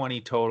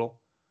 220 total.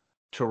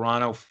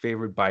 Toronto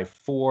favored by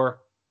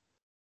 4.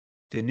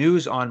 The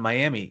news on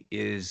Miami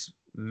is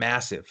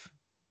massive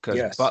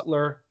because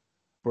Butler,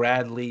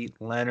 Bradley,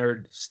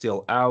 Leonard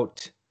still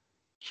out.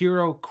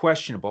 Hero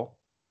questionable.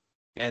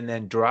 And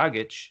then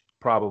Dragic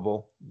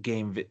probable.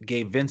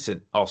 Gabe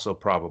Vincent also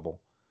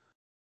probable.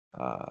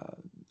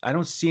 I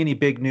don't see any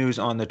big news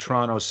on the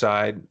Toronto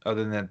side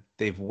other than that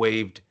they've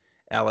waived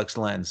Alex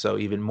Len. So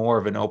even more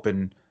of an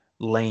open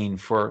lane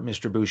for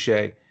Mr.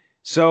 Boucher.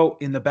 So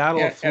in the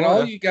battle of Florida, and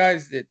all you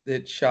guys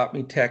that shot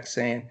me text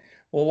saying,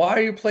 well, why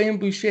are you playing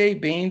Boucher?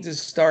 Baines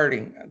is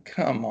starting.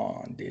 Come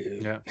on,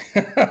 dude.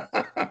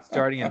 Yeah.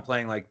 Starting and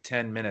playing like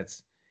 10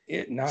 minutes.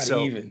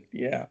 Even.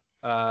 Yeah.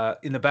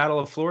 In the battle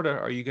of Florida,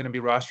 are you going to be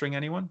rostering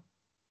anyone?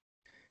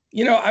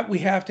 We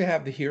have to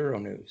have the hero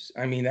news.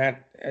 I mean,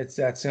 it's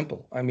that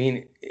simple. I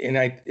mean,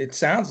 it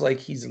sounds like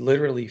he's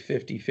literally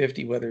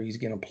 50-50 whether he's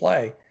going to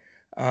play.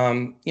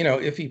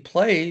 If he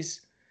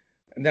plays,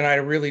 then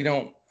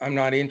I'm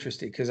not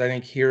interested because I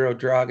think Hero,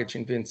 Dragic,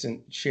 and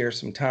Vincent share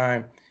some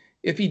time.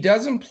 If he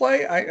doesn't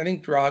play, I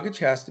think Dragic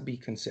has to be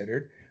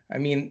considered. I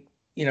mean,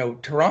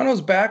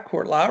 Toronto's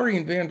backcourt, Lowry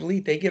and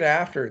VanVleet, they get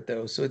after it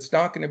though. So it's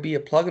not going to be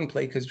a plug and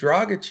play because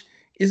Dragic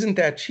isn't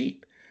that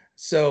cheap.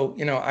 So,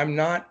 I'm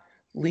not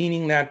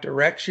leaning that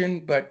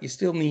direction, but you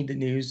still need the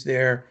news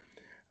there.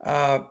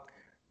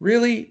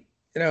 Really,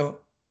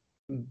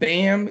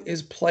 Bam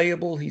is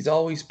playable. He's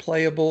always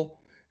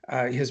playable.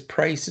 His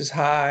price is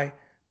high,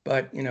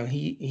 but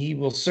he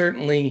will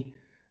certainly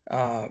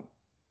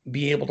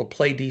be able to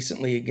play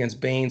decently against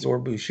Baines or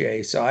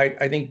Boucher. So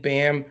I think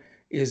Bam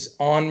is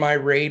on my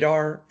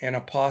radar and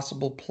a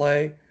possible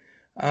play.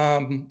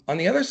 On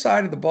the other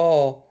side of the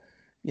ball,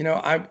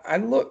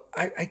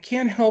 I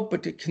can't help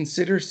but to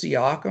consider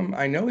Siakam.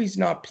 I know he's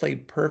not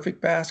played perfect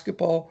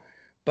basketball,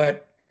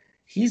 but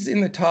he's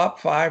in the top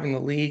 5 in the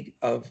league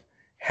of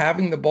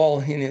having the ball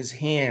in his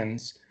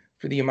hands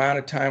for the amount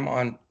of time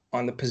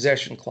on the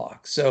possession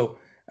clock. So,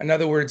 in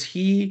other words,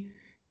 he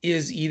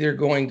is either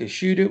going to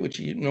shoot it, which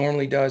he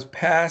normally does,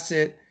 pass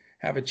it,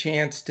 have a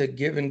chance to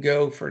give and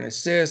go for an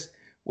assist,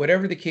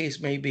 whatever the case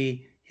may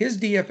be. His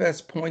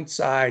DFS point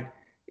side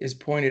is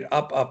pointed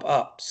up, up,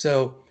 up.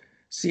 So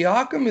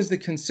Siakam is the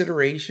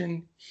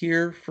consideration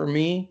here for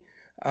me.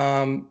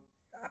 Um,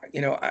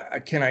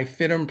 can I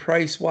fit him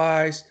price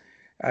wise?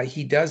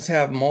 He does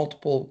have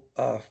multiple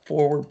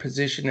forward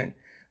position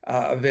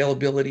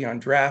availability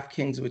on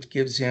DraftKings, which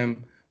gives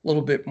him a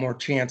little bit more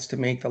chance to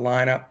make the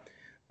lineup.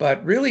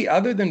 But really,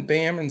 other than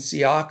Bam and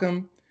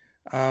Siakam,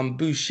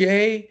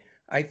 Boucher,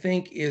 I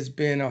think, has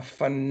been a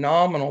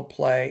phenomenal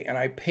play. And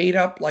I paid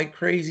up like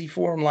crazy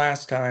for him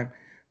last time,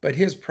 but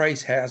his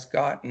price has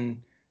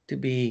gotten to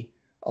be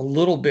a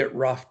little bit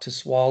rough to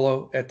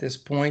swallow at this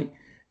point,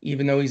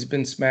 even though he's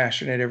been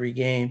smashing it every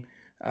game.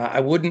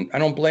 I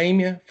don't blame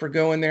you for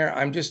going there.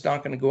 I'm just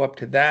not going to go up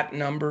to that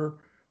number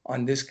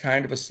on this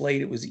kind of a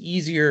slate. It was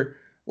easier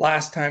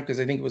last time because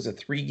I think it was a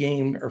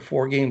 3-game or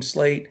 4-game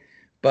slate.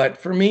 But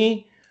for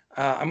me,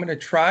 I'm going to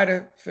try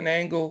to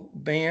finagle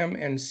Bam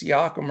and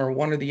Siakam or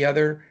one or the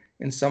other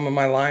in some of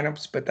my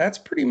lineups, but that's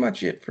pretty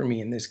much it for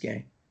me in this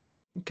game.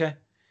 Okay.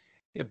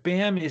 Yeah,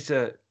 Bam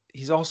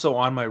he's also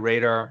on my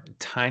radar,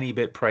 tiny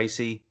bit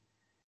pricey.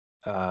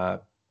 Uh,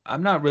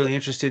 I'm not really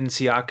interested in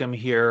Siakam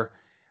here.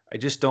 I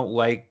just don't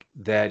like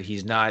that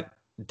he's not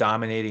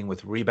dominating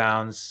with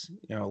rebounds,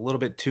 a little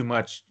bit too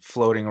much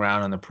floating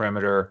around on the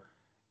perimeter,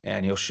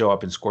 and he'll show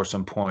up and score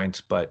some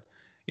points. But,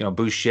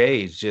 Boucher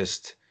is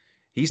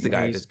he's the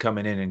guy that's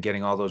coming in and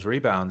getting all those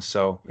rebounds.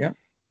 So yeah.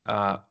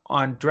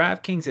 On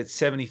DraftKings at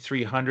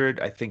 7,300,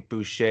 I think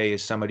Boucher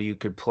is somebody you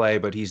could play,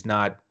 but he's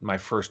not my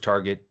first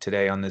target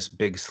today on this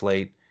big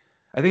slate.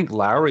 I think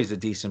Lowry's a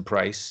decent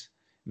price,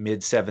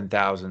 mid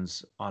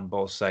 7,000s on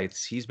both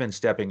sites. He's been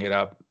stepping it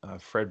up.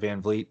 Fred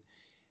VanVleet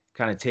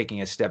kind of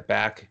taking a step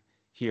back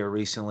here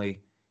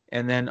recently.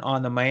 And then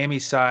on the Miami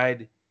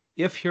side,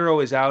 if Hero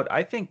is out,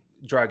 I think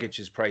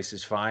Dragic's price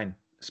is fine,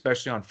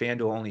 especially on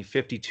FanDuel, only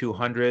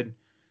 5,200.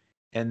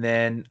 And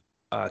then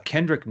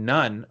Kendrick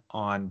Nunn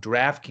on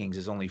DraftKings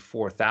is only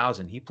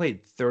 4,000. He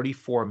played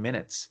 34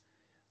 minutes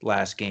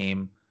last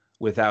game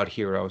without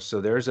Hero. So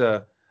there's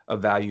a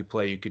value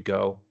play you could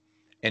go.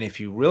 And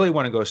if you really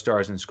want to go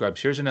stars and scrubs,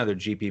 here's another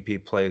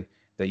GPP play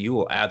that you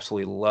will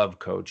absolutely love,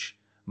 Coach.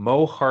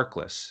 Mo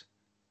Harkless.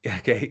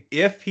 Okay,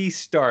 if he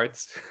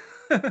starts,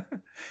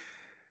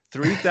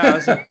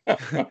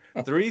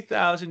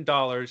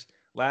 $3,000.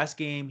 Last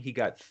game, he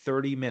got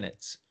 30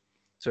 minutes.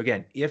 So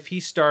again, if he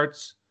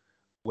starts,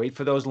 wait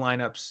for those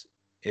lineups.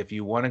 If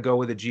you want to go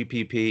with a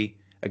GPP,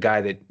 a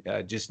guy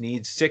that just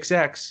needs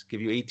 6x,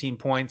 give you 18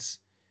 points,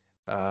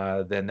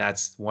 then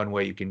that's one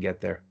way you can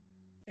get there.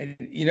 And,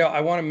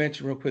 I want to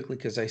mention real quickly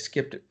because I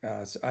skipped it.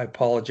 So I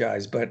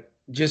apologize. But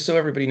just so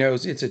everybody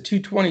knows, it's a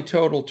 220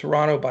 total.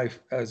 Toronto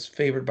is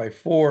favored by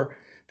 4.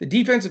 The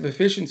defensive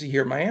efficiency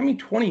here, Miami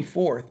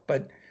 24th,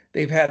 but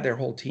they've had their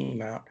whole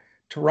team out.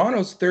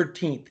 Toronto's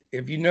 13th.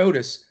 If you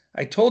notice,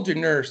 I told you,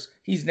 Nurse,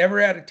 he's never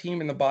had a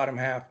team in the bottom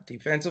half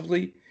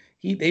defensively.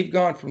 They've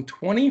gone from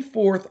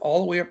 24th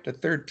all the way up to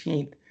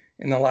 13th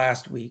in the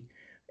last week.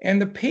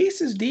 And the pace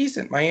is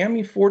decent.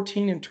 Miami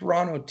 14 and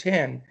Toronto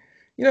 10.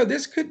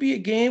 This could be a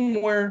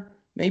game where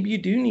maybe you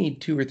do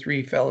need 2 or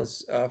 3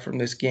 fellas from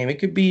this game. It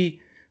could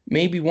be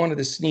maybe one of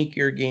the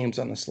sneakier games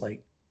on the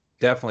slate.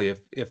 Definitely,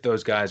 if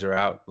those guys are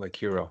out like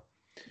Hero.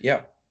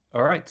 Yeah.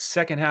 All right,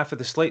 second half of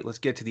the slate. Let's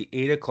get to the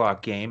 8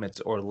 o'clock game.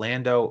 It's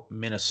Orlando,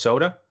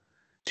 Minnesota.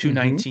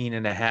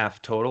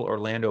 219.5 total.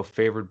 Orlando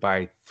favored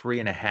by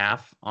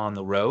 3.5 on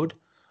the road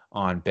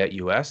on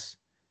BetUS.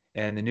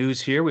 And the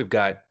news here, we've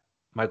got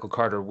Michael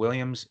Carter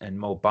Williams and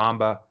Mo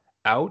Bamba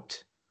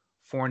out.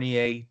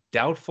 Fournier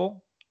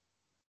doubtful.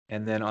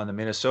 And then on the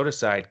Minnesota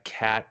side,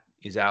 Cat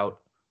is out.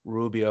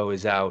 Rubio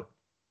is out.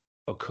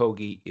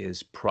 Okogie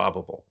is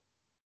probable.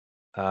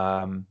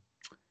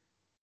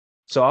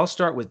 So I'll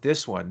start with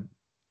this one.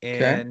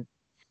 And okay.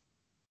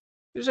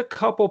 There's a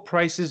couple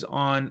prices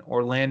on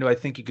Orlando I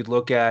think you could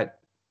look at.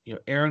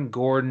 Aaron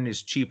Gordon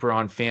is cheaper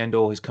on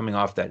FanDuel. He's coming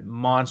off that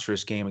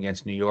monstrous game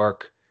against New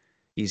York.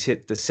 He's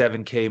hit the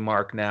 7K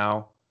mark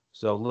now,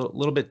 so a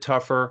little bit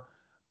tougher.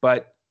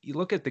 But you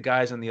look at the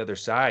guys on the other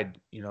side,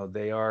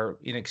 they are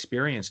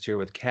inexperienced here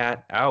with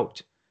Cat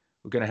out.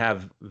 We're going to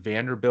have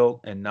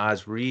Vanderbilt and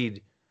Naz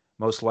Reid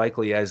most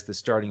likely as the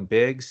starting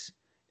bigs.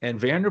 And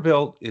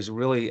Vanderbilt is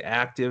really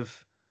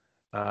active.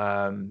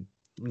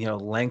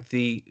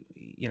 Lengthy,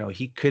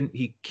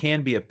 he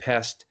can be a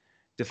pest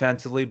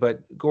defensively,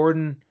 but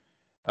Gordon,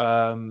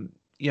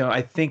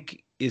 I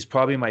think is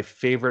probably my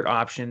favorite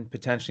option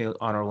potentially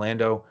on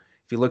Orlando.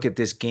 If you look at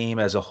this game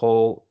as a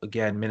whole,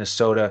 again,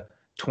 Minnesota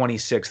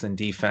 26th in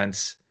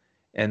defense,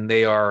 and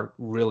they are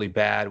really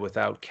bad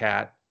without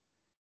Cat,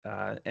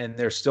 and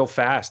they're still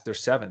fast. They're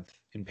 7th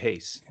in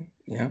pace.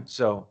 Yeah.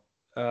 So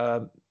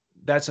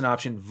that's an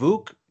option.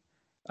 Vuk,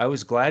 I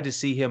was glad to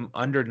see him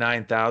under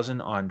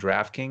 9,000 on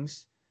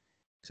DraftKings.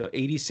 So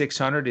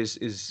 8,600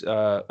 is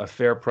a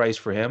fair price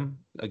for him.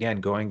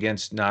 Again, going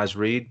against Naz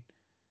Reid.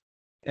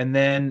 And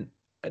then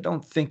I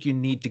don't think you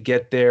need to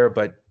get there,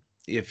 but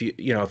if you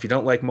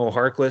don't like Mo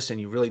Harkless and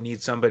you really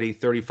need somebody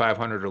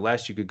 3,500 or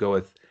less, you could go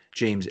with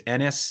James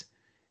Ennis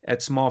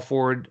at small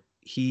forward.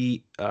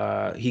 He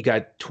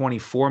got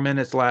 24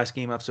 minutes last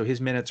game up, so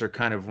his minutes are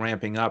kind of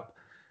ramping up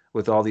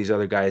with all these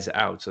other guys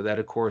out. So that,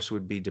 of course,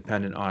 would be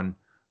dependent on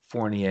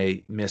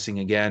Fournier missing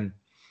again.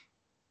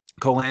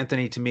 Cole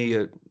Anthony, to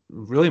me,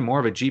 really more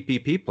of a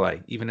GPP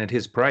play, even at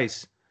his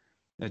price.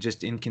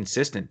 Just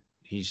inconsistent.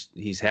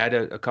 He's had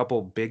a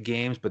couple big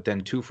games, but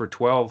then 2 for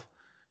 12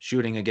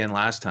 shooting again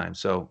last time.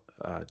 So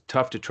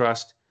tough to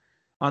trust.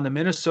 On the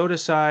Minnesota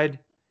side,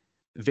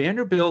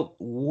 Vanderbilt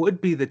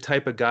would be the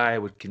type of guy I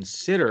would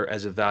consider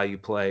as a value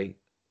play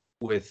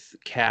with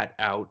Cat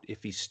out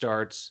if he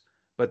starts.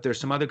 But there's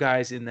some other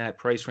guys in that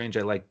price range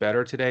I like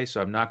better today,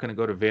 so I'm not going to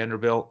go to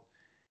Vanderbilt.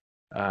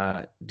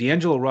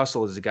 D'Angelo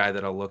Russell is a guy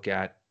that I'll look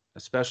at,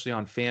 especially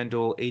on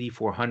FanDuel,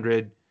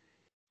 8,400.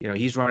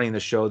 He's running the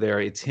show there.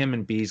 It's him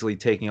and Beasley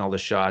taking all the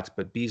shots,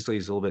 but Beasley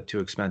is a little bit too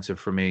expensive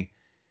for me.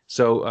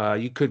 So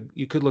you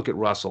could look at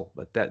Russell,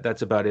 but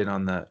that's about it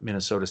on the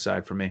Minnesota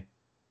side for me.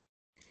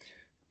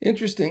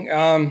 Interesting.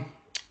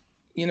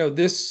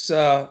 This,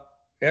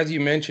 as you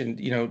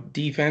mentioned,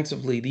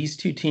 defensively, these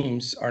two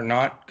teams are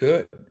not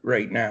good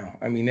right now.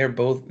 I mean,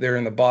 they're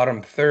in the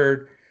bottom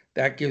third.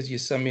 That gives you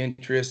some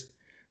interest.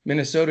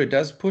 Minnesota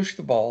does push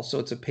the ball, so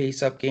it's a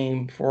pace-up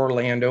game for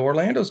Orlando.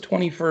 Orlando's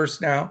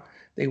 21st now.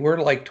 They were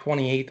like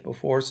 28th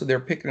before, so they're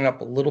picking it up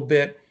a little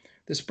bit.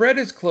 The spread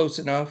is close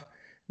enough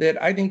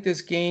that I think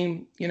this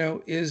game,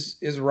 is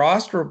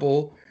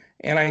rosterable,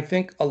 and I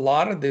think a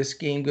lot of this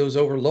game goes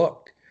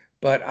overlooked.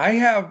 But I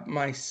have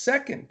my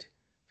second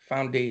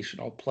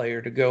foundational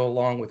player to go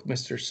along with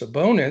Mr.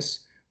 Sabonis.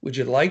 Would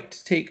you like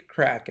to take a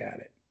crack at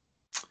it?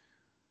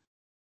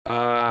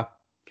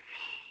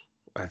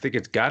 I think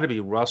it's got to be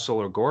Russell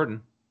or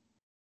Gordon.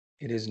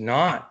 It is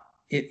not.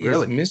 It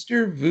Really? is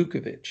Mr.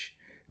 Vucevic.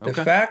 The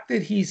Okay. fact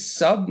that he's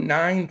sub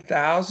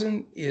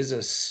 9,000 is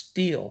a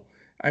steal.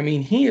 I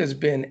mean, he has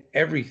been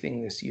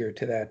everything this year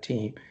to that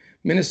team.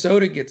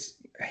 Minnesota gets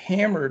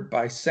hammered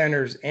by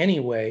centers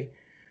anyway.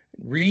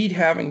 Reed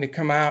having to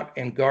come out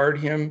and guard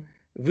him.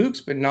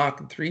 Vuk's been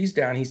knocking threes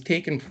down. He's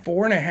taken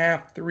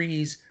 4.5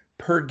 threes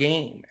per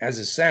game as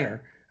a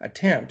center,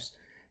 attempts,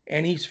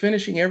 and he's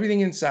finishing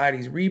everything inside.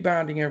 He's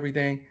rebounding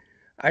everything.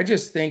 I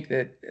just think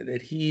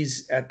that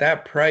he's at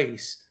that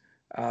price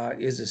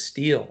is a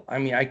steal. I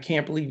mean, I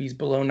can't believe he's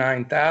below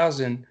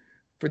 9,000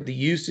 for the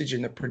usage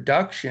and the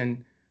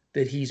production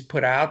that he's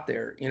put out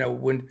there.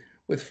 When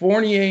with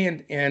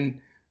Fournier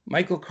and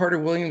Michael Carter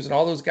Williams and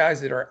all those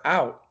guys that are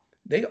out,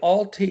 they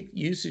all take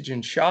usage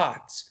and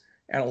shots.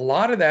 And a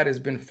lot of that has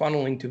been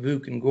funneling to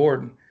Vuk and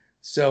Gordon.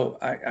 So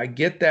I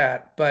get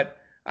that. But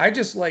I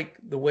just like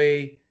the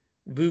way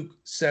Vuk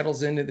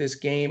settles into this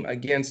game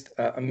against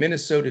a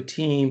Minnesota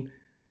team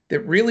that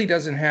really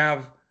doesn't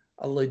have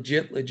a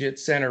legit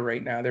center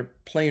right now. They're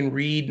playing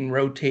Reed and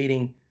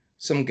rotating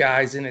some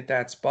guys in at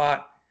that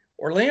spot.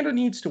 Orlando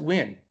needs to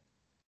win.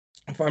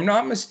 If I'm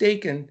not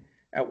mistaken,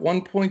 at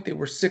one point they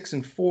were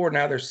 6-4.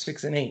 Now they're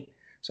 6-8.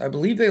 So I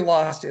believe they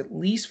lost at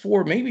least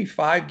 4, maybe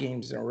 5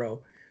 games in a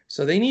row.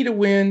 So they need to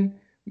win.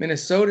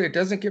 Minnesota, it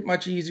doesn't get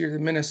much easier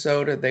than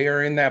Minnesota. They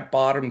are in that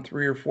bottom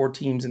 3 or 4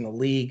 teams in the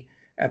league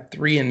at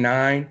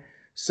 3-9.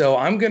 So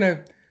I'm going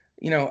to,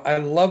 I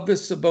love the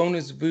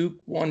Sabonis Vuk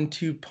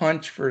 1-2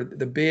 punch for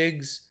the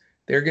bigs.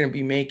 They're going to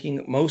be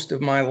making most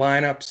of my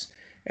lineups.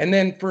 And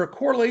then for a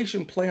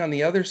correlation play on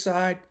the other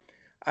side,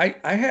 I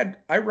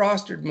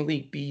rostered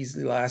Malik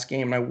Beasley last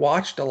game, and I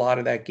watched a lot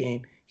of that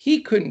game.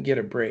 He couldn't get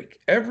a break.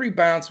 Every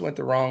bounce went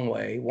the wrong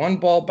way. One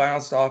ball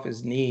bounced off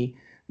his knee.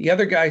 The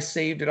other guy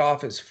saved it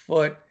off his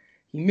foot.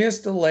 He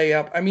missed a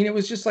layup. I mean, it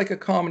was just like a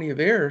comedy of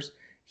errors.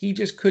 He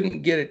just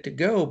couldn't get it to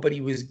go, but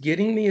he was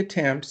getting the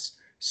attempts,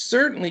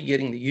 certainly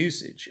getting the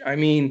usage. I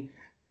mean,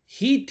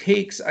 he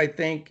takes, I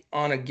think,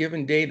 on a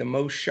given day, the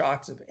most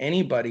shots of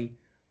anybody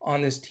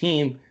on this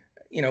team,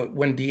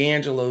 when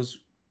D'Angelo's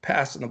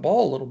passing the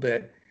ball a little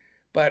bit.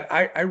 But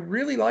I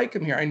really like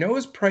him here. I know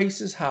his price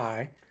is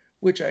high,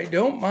 which I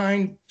don't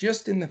mind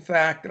just in the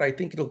fact that I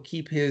think it'll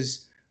keep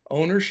his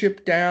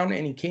ownership down,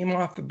 and he came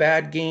off a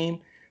bad game.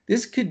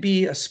 This could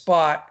be a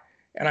spot,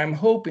 and I'm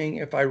hoping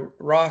if I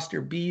roster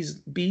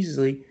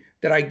Beasley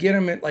that I get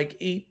him at like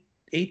 8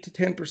 to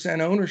 10%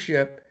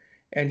 ownership,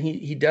 and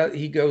he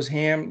goes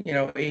ham,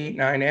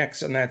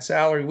 8-9x on that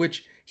salary,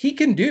 which he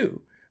can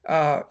do,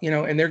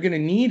 and they're going to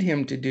need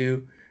him to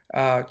do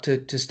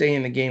to stay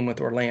in the game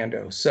with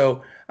Orlando.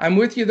 So I'm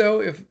with you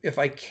though. If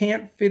I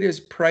can't fit his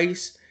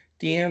price,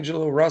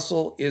 D'Angelo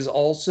Russell is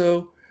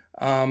also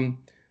an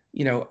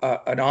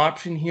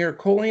option here.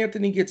 Cole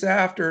Anthony gets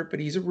after it, but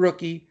he's a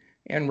rookie,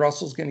 and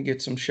Russell's going to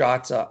get some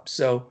shots up.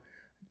 So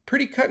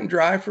pretty cut and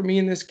dry for me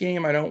in this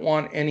game. I don't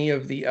want any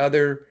of the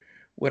other,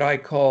 what I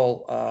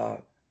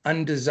call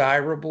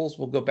undesirables.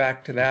 We'll go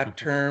back to that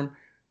term.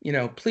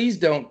 Please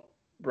don't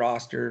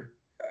roster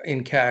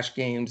in cash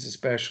games,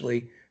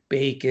 especially.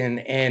 Bacon,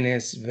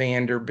 Ennis,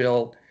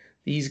 Vanderbilt.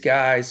 These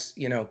guys,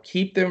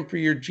 keep them for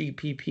your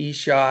GPP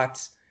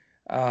shots,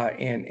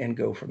 and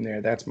go from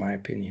there. That's my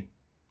opinion.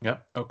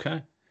 Yep.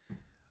 Okay.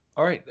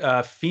 All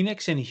right.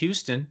 Phoenix and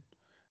Houston.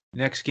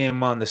 Next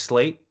game on the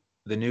slate.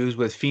 The news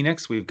with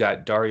Phoenix, we've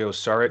got Dario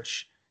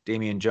Saric,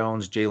 Damian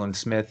Jones, Jalen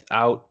Smith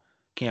out.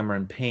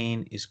 Cameron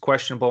Payne is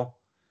questionable.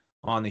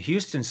 On the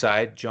Houston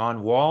side,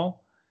 John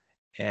Wall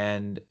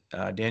and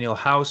Daniel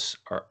House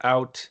are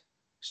out.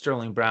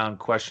 Sterling Brown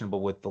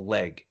questionable with the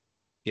leg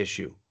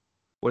issue.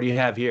 What do you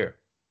have here?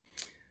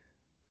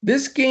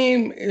 This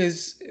game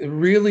has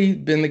really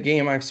been the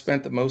game I've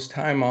spent the most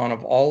time on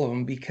of all of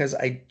them because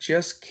I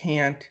just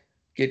can't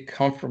get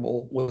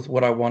comfortable with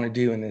what I want to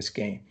do in this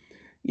game.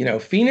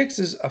 Phoenix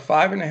is a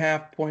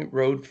 5.5 point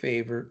road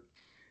favorite,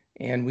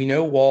 and we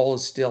know Wall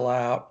is still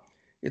out.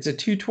 It's a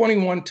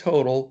 221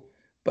 total,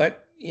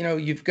 but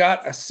you've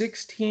got a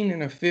 16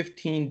 and a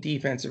 15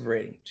 defensive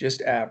rating,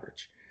 just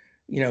average.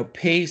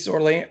 Pace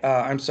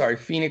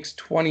Phoenix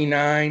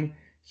 29,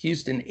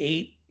 Houston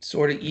 8,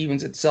 sort of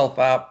evens itself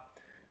out.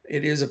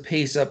 It is a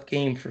pace up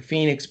game for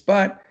Phoenix,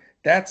 but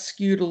that's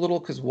skewed a little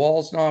because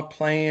Wall's not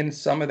playing.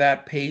 Some of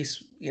that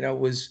pace,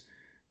 was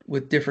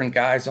with different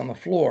guys on the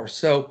floor.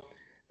 So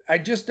I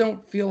just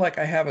don't feel like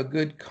I have a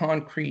good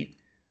concrete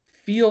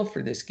feel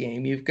for this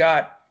game. You've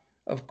got,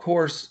 of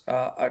course,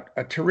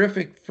 a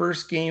terrific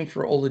first game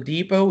for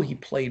Oladipo. He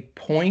played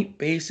point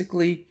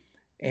basically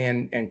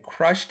and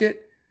crushed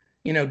it.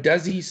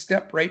 Does he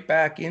step right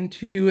back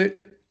into it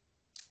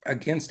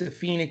against a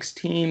Phoenix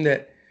team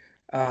that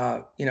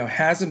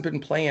hasn't been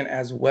playing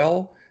as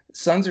well?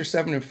 Suns are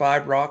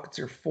 7-5, Rockets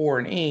are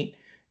 4-8.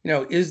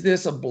 Is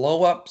this a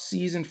blow up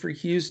season for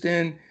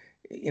Houston?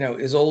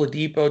 Is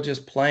Oladipo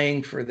just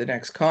playing for the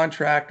next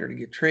contract or to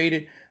get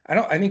traded?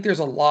 I think there's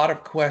a lot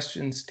of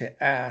questions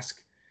to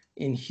ask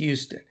in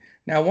Houston.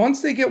 Now,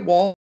 once they get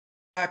Wall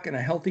back and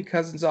a healthy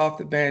Cousins off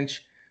the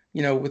bench,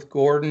 with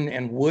Gordon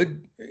and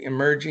Wood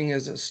emerging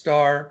as a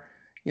star,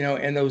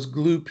 and those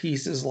glue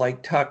pieces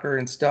like Tucker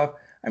and stuff,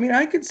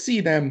 I could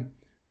see them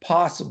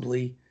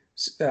possibly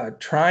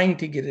trying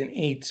to get an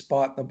 8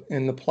 spot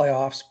in the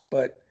playoffs,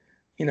 but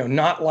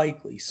not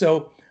likely.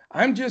 So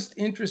I'm just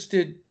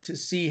interested to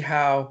see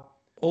how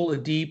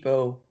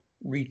Oladipo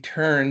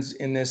returns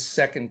in this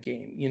second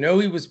game.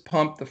 He was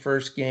pumped the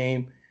first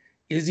game.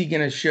 Is he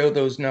going to show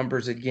those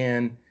numbers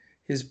again?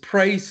 His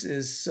price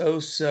is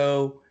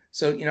so.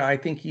 I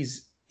think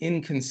he's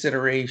in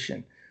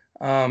consideration.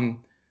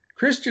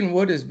 Christian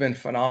Wood has been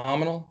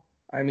phenomenal.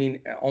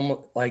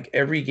 Almost like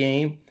every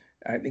game.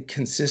 I think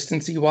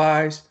consistency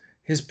wise,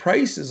 his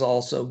price has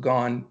also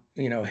gone,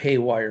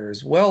 haywire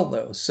as well,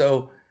 though.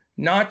 So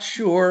not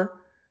sure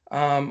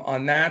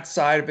on that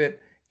side of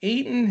it.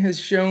 Ayton has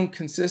shown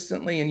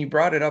consistently, and you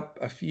brought it up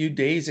a few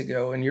days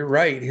ago, and you're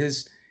right.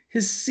 His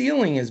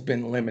ceiling has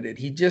been limited.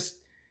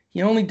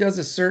 He only does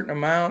a certain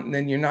amount, and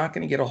then you're not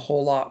going to get a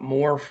whole lot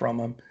more from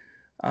him.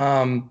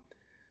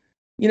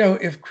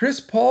 If Chris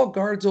Paul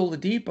guards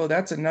Oladipo,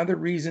 that's another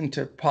reason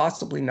to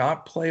possibly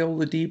not play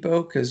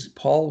Oladipo because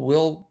Paul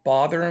will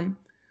bother him.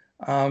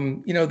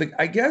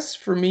 I guess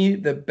for me,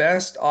 the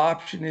best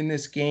option in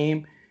this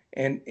game,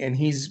 and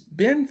he's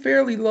been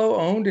fairly low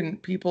owned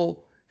and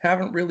people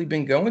haven't really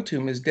been going to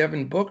him, is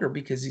Devin Booker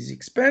because he's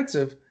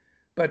expensive.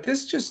 But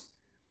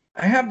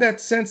I have that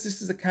sense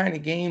this is the kind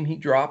of game he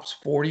drops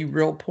 40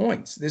 real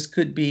points. This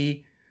could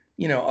be,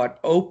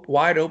 a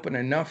wide open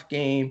enough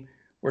game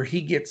where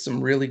he gets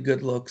some really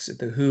good looks at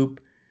the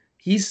hoop.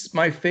 He's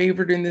my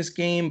favorite in this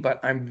game, but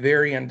I'm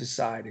very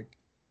undecided.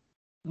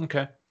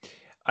 Okay.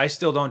 I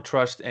still don't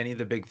trust any of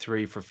the big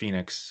three for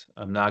Phoenix.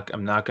 I'm not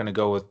going to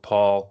go with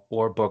Paul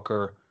or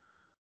Booker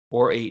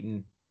or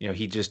Ayton.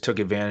 He just took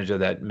advantage of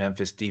that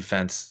Memphis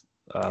defense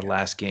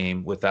last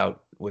game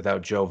without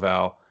Joe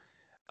Val.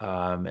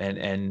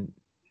 And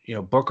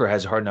Booker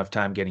has a hard enough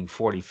time getting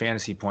 40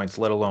 fantasy points,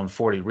 let alone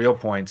 40 real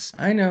points.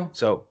 I know.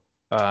 So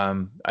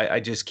I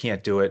just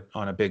can't do it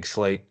on a big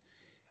slate.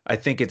 I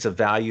think it's a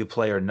value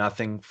play or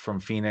nothing from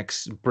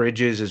Phoenix.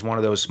 Bridges is one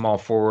of those small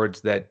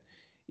forwards that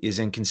is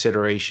in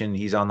consideration.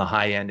 He's on the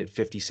high end at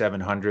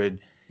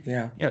 5,700.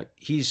 Yeah.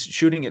 He's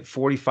shooting at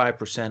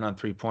 45% on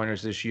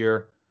 3-pointers this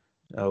year.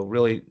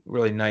 Really,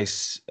 really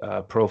nice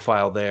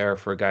profile there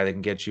for a guy that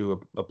can get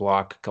you a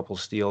block, a couple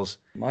steals.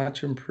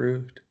 Much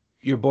improved.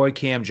 Your boy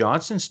Cam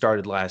Johnson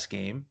started last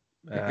game.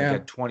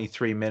 Got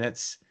 23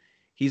 minutes.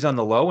 He's on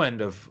the low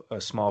end of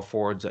small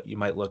forwards that you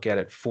might look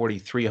at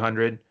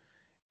 4,300.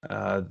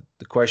 The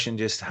question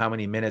just how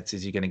many minutes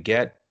is he going to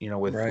get?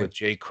 With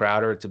Jay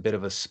Crowder, it's a bit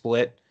of a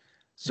split.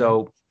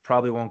 So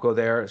probably won't go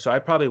there. So I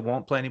probably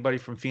won't play anybody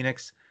from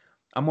Phoenix.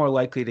 I'm more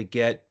likely to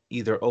get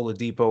either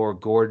Oladipo or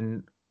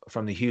Gordon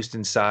from the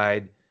Houston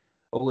side.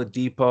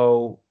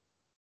 Oladipo,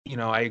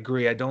 I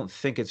agree. I don't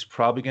think it's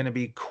probably going to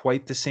be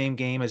quite the same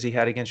game as he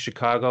had against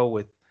Chicago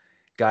with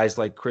guys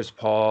like Chris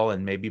Paul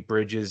and maybe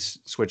Bridges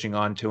switching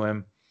on to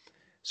him.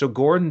 So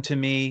Gordon to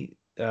me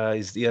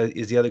is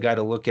the other guy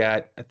to look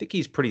at. I think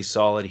he's pretty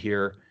solid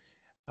here.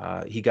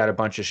 He got a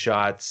bunch of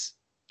shots.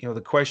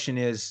 The question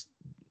is,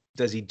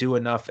 does he do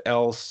enough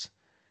else?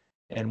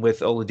 And with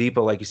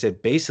Oladipo, like you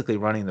said, basically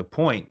running the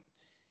point,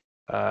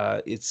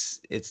 it's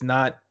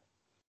not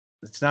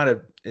it's not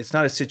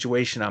a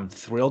situation I'm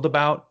thrilled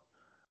about,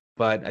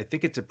 but I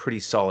think it's a pretty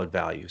solid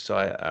value. So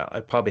I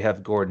probably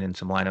have Gordon in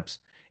some lineups,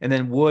 and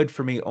then Wood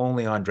for me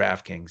only on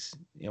DraftKings.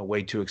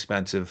 Way too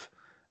expensive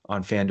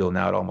on FanDuel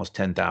now at almost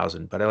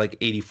 10,000, but I like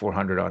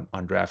 8,400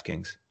 on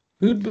DraftKings.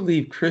 Who'd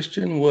believe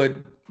Christian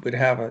would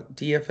have a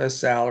DFS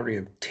salary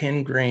of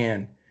 10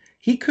 grand?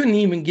 He couldn't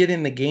even get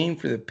in the game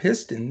for the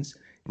Pistons.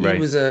 He Right.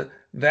 was a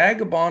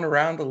vagabond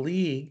around the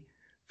league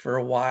for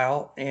a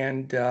while,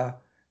 and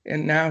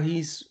now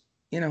he's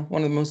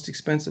one of the most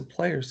expensive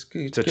players.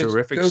 It's a Just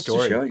terrific goes to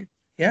show story. you.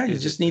 Yeah, you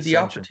His just need the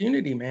ascension.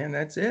 opportunity, man.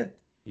 That's it.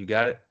 You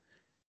got it.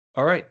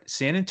 All right.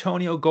 San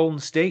Antonio, Golden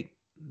State.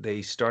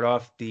 They start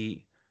off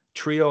the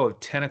trio of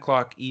 10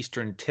 o'clock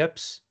Eastern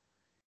tips.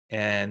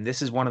 And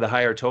this is one of the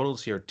higher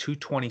totals here,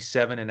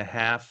 227 and a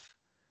half.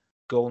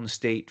 Golden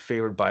State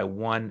favored by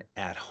 1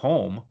 at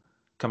home,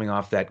 coming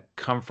off that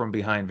come from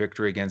behind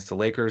victory against the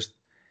Lakers.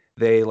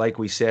 They, like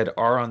we said,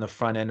 are on the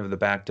front end of the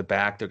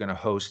back-to-back. They're going to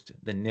host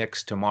the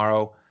Knicks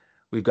tomorrow.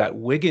 We've got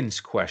Wiggins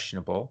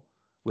questionable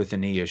with a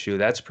knee issue.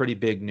 That's pretty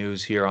big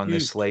news here on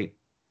this Huge. slate.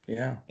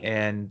 Yeah.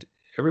 And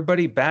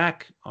everybody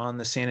back on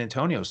the San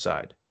Antonio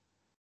side.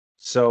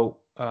 So,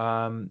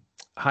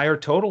 higher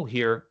total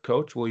here,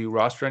 Coach. Will you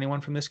roster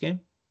anyone from this game?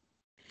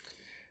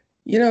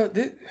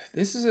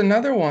 This is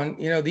another one.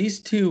 These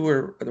two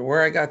were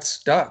where I got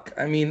stuck.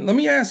 I mean, let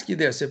me ask you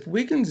this. If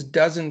Wiggins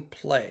doesn't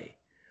play,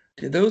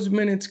 do those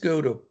minutes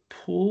go to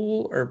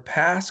Poole or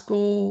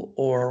Pascal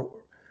or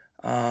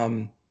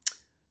um,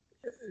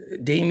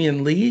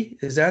 Damian Lee?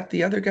 Is that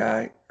the other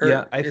guy?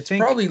 Yeah, Or it's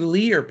probably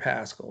Lee or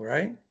Pascal,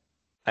 right?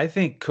 I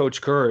think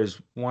Coach Kerr is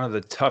one of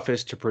the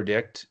toughest to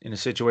predict in a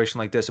situation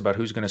like this about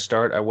who's going to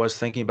start. I was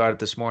thinking about it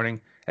this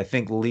morning. I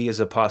think Lee is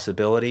a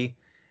possibility.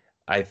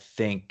 I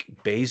think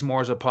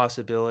Bazemore is a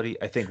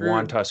possibility. I think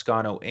Juan True.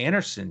 Toscano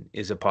Anderson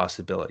is a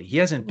possibility. He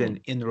hasn't Hmm. been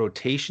in the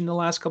rotation the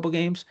last couple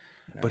games,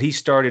 but No. he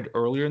started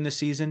earlier in the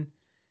season.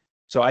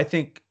 So I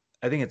think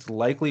it's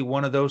likely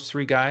one of those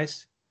three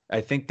guys.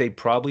 I think they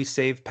probably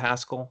save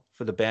Pascal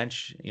for the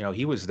bench.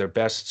 He was their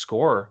best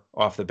scorer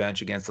off the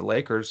bench against the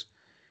Lakers.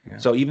 Yeah.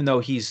 So even though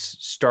he's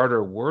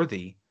starter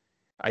worthy,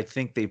 I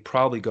think they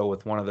probably go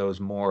with one of those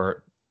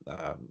more,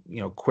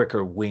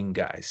 quicker wing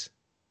guys.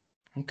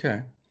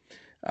 Okay.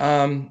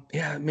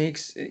 Yeah, that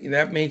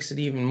makes it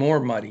even more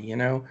muddy.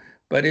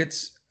 But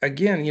it's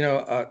again,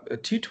 a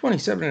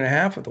 227 and a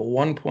half with a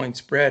 1 point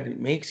spread, it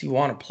makes you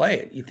want to play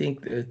it. You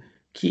think the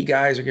key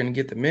guys are going to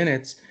get the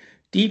minutes.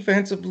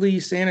 Defensively,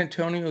 San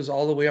Antonio is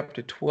all the way up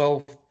to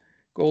 12th,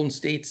 Golden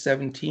State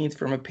 17th.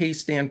 From a pace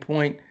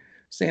standpoint,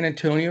 San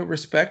Antonio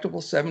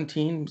respectable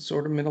 17,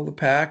 sort of middle of the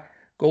pack.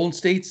 Golden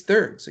State's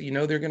third, so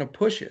they're going to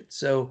push it.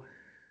 So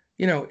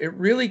it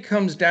really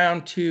comes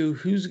down to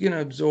who's going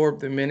to absorb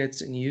the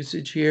minutes and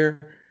usage here.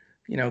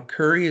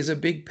 Curry is a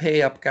big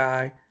pay up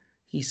guy.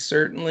 He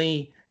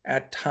certainly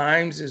at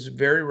times is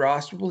very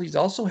rosterable. He's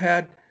also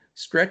had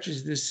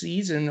stretches this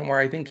season where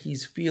I think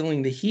he's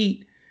feeling the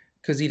heat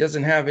because he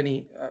doesn't have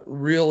any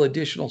real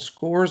additional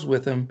scores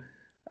with him,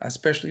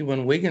 especially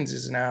when Wiggins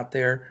isn't out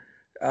there,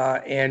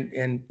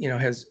 and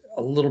has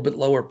a little bit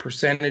lower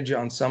percentage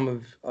on some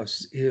of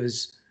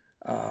his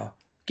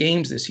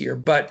games this year.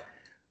 But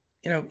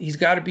he's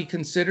got to be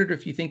considered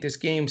if you think this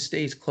game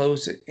stays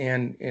close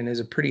and is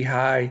a pretty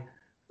high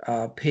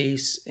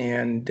pace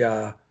and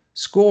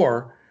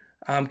score.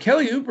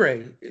 Kelly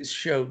Oubre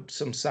showed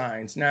some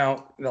signs.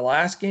 Now, the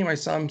last game I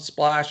saw him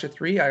splash a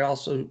three. I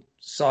also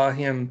saw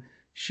him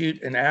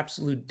shoot an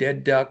absolute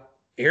dead duck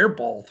air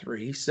ball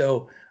three.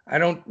 So I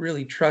don't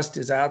really trust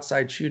his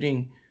outside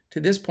shooting to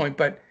this point.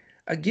 But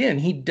again,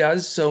 he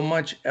does so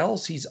much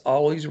else. He's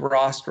always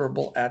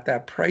rosterable at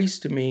that price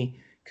to me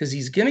because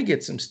he's going to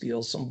get some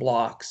steals, some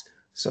blocks,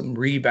 some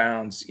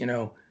rebounds.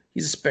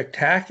 He's a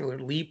spectacular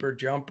leaper,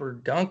 jumper,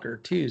 dunker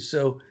too.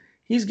 So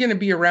he's going to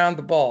be around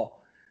the ball.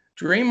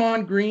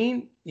 Draymond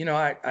Green,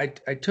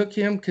 I took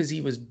him because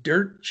he was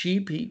dirt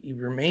cheap. He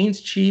remains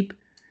cheap.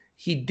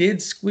 He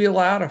did squeal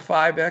out a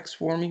 5X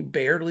for me,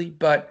 barely.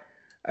 But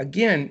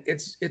again,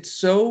 it's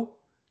so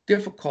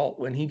difficult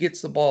when he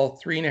gets the ball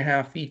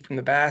 3.5 feet from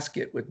the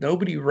basket with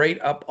nobody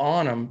right up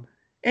on him,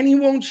 and he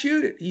won't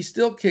shoot it. He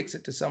still kicks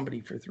it to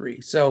somebody for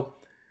three. So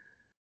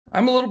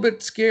I'm a little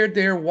bit scared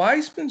there.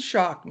 Wiseman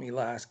shocked me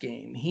last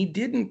game. He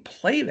didn't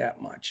play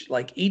that much,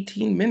 like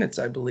 18 minutes,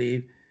 I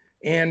believe.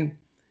 And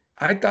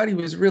I thought he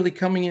was really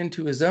coming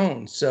into his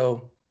own.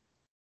 So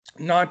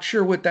not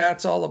sure what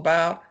that's all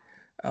about.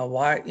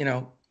 Why,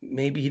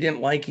 maybe he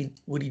didn't like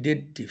what he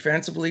did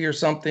defensively or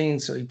something.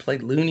 So he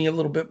played Looney a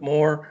little bit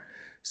more.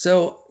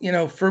 So,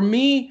 for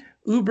me,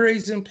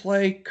 Oubre's in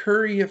play.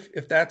 Curry,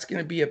 if that's going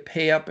to be a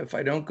pay up, if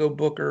I don't go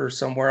Booker or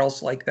somewhere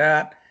else like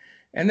that.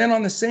 And then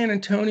on the San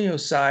Antonio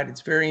side,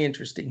 it's very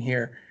interesting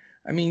here.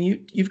 I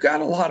mean, you've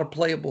got a lot of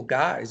playable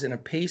guys in a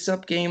pace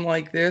up game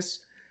like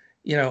this.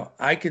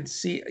 I could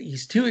see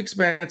he's too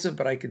expensive,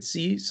 but I could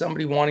see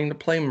somebody wanting to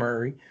play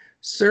Murray.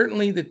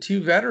 certainly the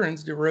two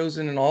veterans,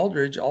 DeRozan and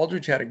Aldridge.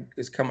 Aldridge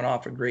is coming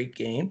off a great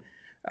game.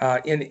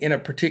 In a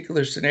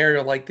particular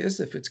scenario like this,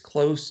 if it's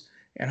close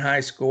and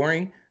high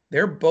scoring,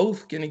 they're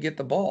both going to get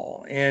the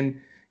ball.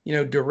 And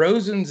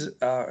DeRozan's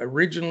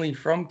originally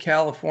from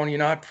California,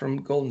 not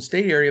from Golden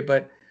State area,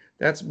 but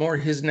that's more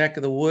his neck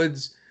of the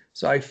woods.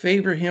 So I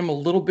favor him a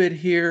little bit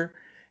here.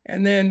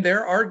 And then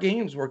there are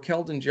games where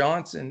Keldon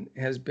Johnson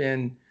has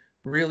been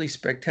really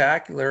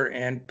spectacular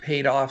and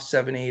paid off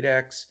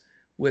 7-8x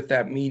with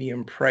that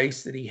medium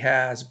price that he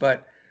has.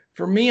 But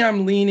for me,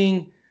 I'm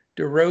leaning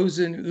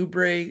DeRozan,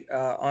 Oubre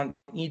on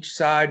each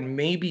side,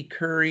 maybe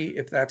Curry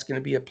if that's going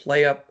to be a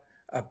pay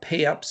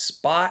up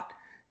spot.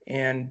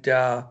 And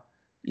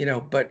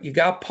but you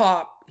got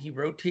Pop. He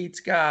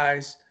rotates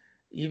guys.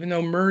 Even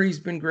though Murray's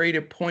been great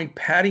at point,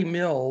 Patty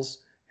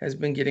Mills has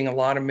been getting a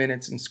lot of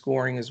minutes and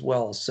scoring as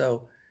well.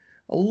 So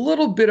a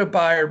little bit of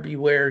buyer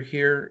beware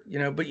here,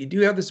 but you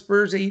do have the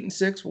Spurs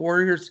 8-6,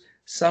 Warriors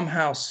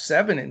somehow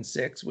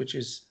 7-6, which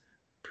is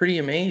pretty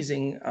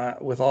amazing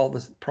with all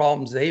the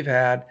problems they've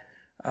had.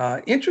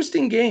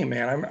 Interesting game,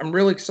 man. I'm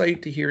really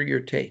excited to hear your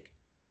take.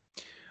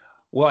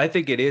 Well, I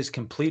think it is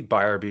complete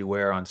buyer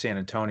beware on San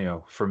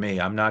Antonio for me.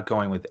 I'm not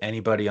going with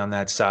anybody on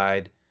that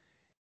side.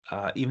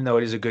 Even though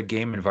it is a good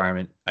game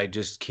environment, I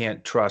just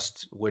can't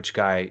trust which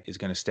guy is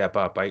going to step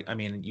up. I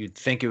mean, you'd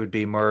think it would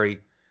be Murray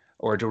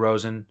or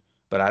DeRozan,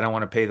 but I don't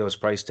want to pay those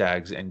price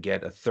tags and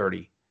get a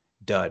 30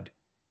 dud.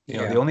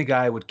 The only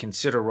guy I would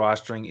consider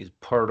rostering is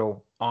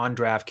Pirtle on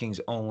DraftKings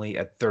only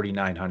at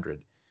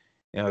 3,900.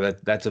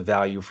 That's a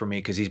value for me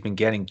because he's been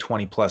getting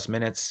 20 plus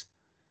minutes.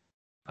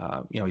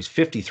 He's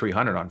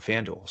 5,300 on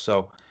FanDuel.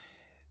 So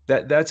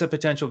that's a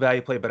potential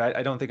value play, but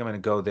I don't think I'm going to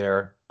go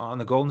there. On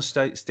the Golden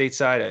State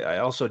side, I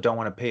also don't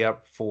want to pay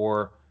up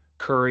for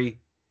Curry.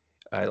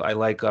 I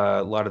like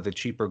a lot of the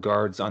cheaper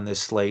guards on this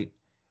slate,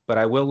 but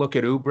I will look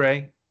at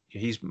Oubre.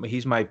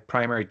 He's my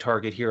primary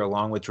target here,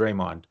 along with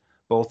Draymond,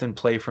 both in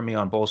play for me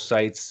on both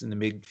sites in the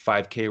mid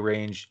 5K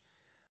range.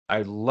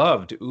 I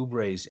loved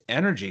Oubre's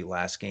energy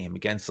last game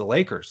against the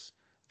Lakers.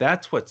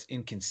 That's what's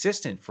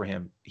inconsistent for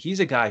him.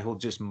 He's a guy who'll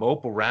just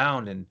mope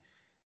around and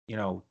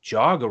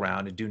jog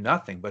around and do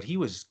nothing, but he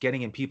was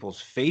getting in people's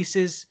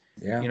faces,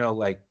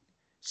 like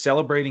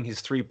celebrating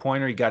his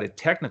 3-pointer. He got it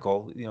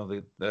technical.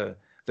 The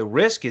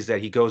risk is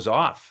that he goes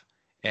off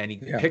and he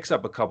picks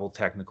up a couple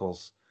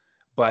technicals,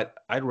 but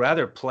I'd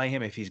rather play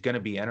him if he's going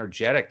to be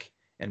energetic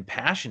and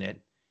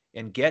passionate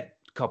and get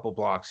a couple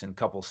blocks and a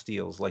couple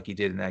steals like he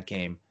did in that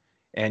game.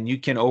 And you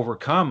can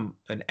overcome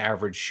an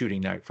average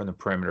shooting night from the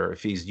perimeter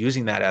if he's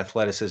using that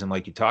athleticism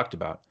like you talked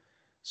about.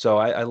 So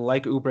I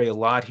like Oubre a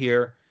lot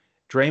here.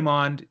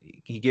 Draymond,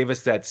 he gave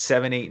us that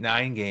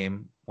 7-8-9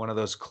 game, one of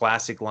those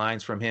classic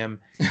lines from him.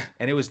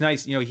 And it was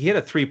nice. He hit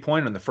a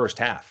 3-pointer in the first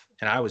half.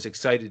 And I was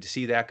excited to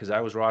see that because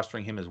I was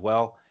rostering him as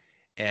well.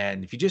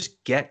 And if you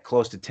just get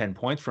close to 10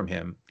 points from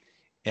him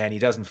and he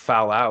doesn't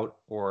foul out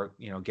or,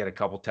 get a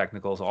couple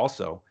technicals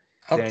also.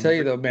 I'll tell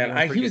you though,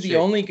 man, he was the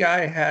only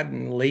guy I had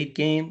in the late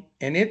game.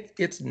 And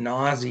it's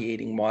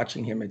nauseating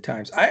watching him at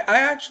times. I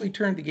actually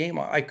turned the game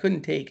off. I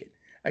couldn't take it.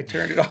 I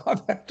turned it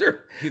off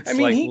after.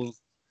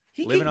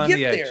 He living can on get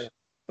the edge. There,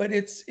 but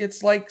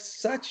it's like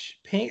such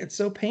pain. It's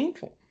so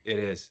painful. It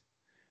is.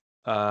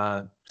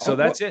 So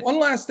that's it. One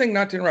last thing,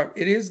 not to interrupt.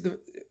 It is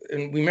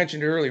and we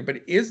mentioned it earlier, but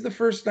it is the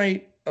first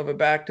night of a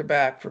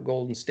back-to-back for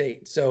Golden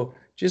State. So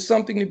just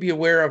something to be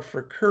aware of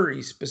for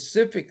Curry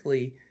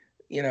specifically.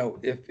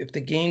 If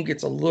the game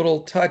gets a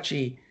little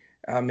touchy,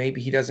 maybe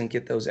he doesn't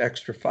get those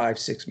extra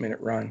 5-6 minute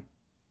run.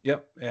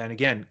 Yep. And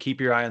again, keep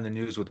your eye on the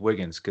news with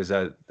Wiggins because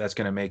that's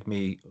going to make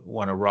me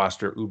want to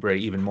roster Oubre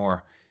even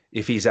more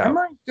if he's out.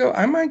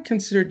 I might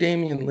consider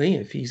Damian Lee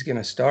if he's going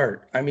to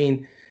start. I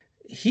mean,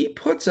 he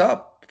puts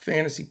up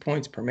fantasy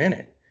points per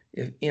minute,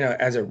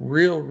 as a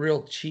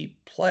real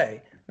cheap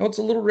play. No, it's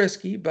a little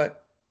risky,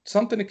 but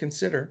something to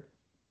consider.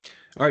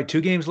 All right,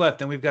 2 games left.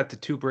 Then we've got the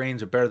 2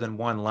 brains are better than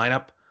 1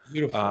 lineup.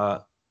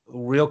 Beautiful.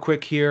 Real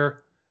quick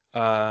here,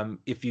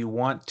 if you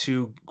want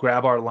to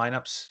grab our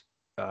lineups,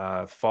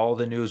 follow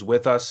the news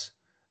with us,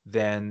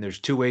 then there's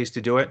 2 ways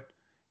to do it.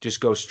 Just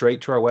go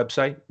straight to our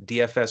website,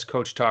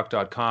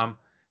 dfscoachtalk.com,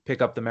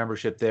 pick up the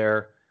membership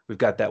there. We've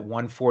got that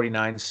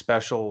 $149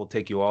 special. We'll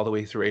take you all the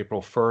way through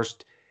April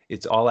 1st.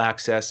 It's all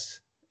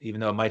access,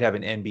 even though it might have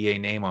an NBA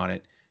name on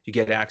it. You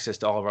get access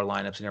to all of our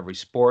lineups in every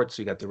sport.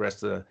 So you got the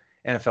rest of the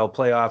NFL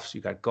playoffs.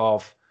 You got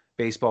golf,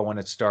 baseball when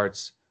it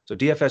starts. So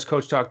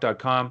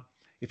dfscoachtalk.com.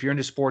 If you're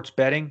into sports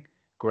betting,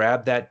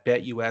 grab that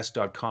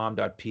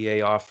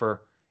betus.com.pa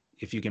offer.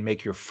 If you can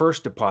make your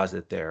first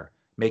deposit there,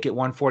 make it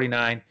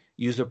 $149.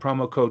 Use the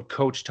promo code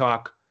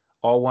CoachTalk,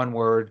 all one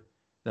word.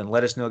 Then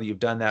let us know that you've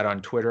done that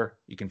on Twitter.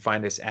 You can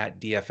find us at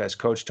DFS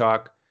Coach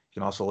Talk. You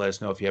can also let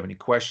us know if you have any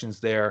questions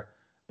there.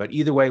 But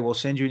either way, we'll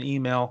send you an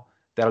email.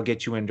 That'll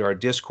get you into our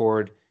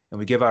Discord. And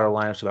we give out our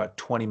lineups about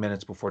 20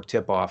 minutes before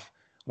tip-off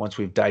once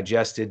we've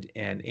digested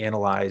and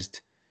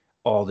analyzed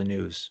all the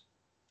news.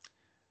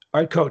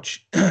 All right,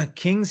 Coach.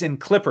 Kings and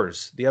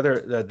Clippers,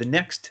 the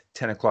next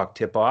 10 o'clock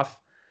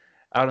tip-off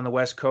out on the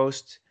West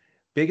Coast.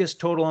 Biggest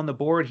total on the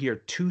board here,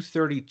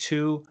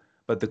 232,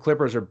 but the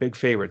Clippers are big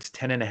favorites,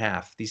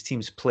 10.5. These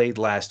teams played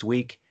last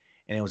week,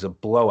 and it was a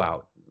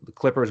blowout. The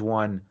Clippers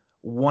won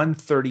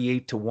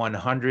 138 to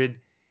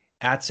 100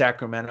 at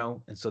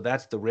Sacramento, and so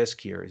that's the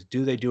risk here: is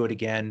do they do it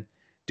again?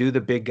 Do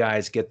the big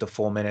guys get the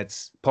full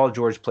minutes? Paul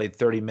George played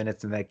 30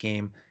 minutes in that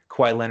game.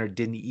 Kawhi Leonard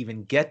didn't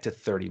even get to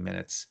 30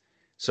 minutes.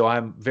 So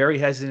I'm very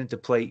hesitant to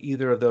play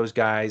either of those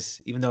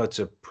guys, even though it's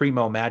a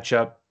primo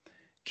matchup.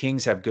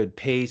 Kings have good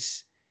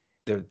pace,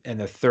 and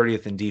they're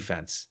 30th in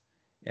defense.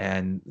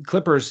 And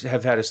Clippers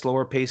have had a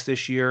slower pace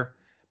this year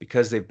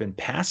because they've been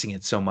passing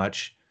it so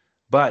much,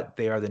 but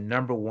they are the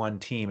number one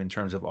team in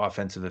terms of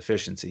offensive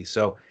efficiency.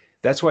 So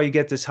that's why you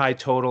get this high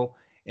total.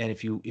 And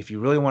if you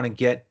really want to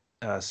get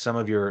some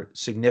of your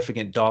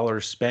significant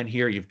dollars spent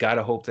here, you've got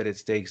to hope that it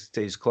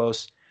stays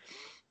close.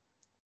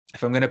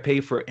 If I'm going to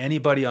pay for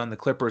anybody on the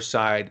Clippers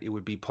side, it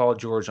would be Paul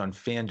George on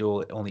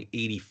FanDuel at only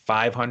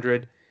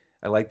 8,500.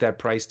 I like that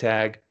price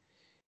tag.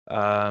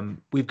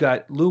 We've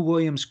got Lou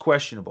Williams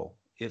questionable.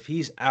 If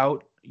he's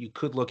out, you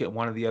could look at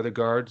one of the other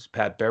guards.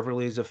 Pat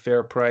Beverly is a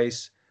fair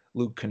price.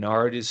 Luke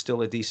Kennard is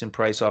still a decent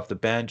price off the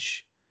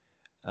bench.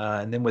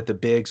 And then with the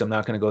bigs, I'm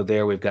not going to go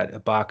there. We've got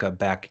Ibaka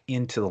back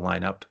into the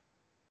lineup.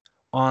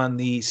 On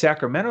the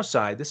Sacramento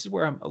side, this is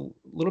where I'm a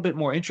little bit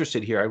more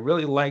interested here. I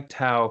really liked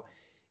how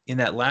in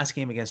that last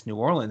game against New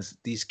Orleans,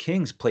 these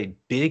Kings played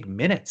big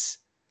minutes.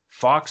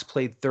 Fox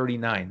played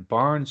 39,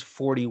 Barnes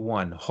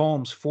 41,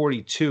 Holmes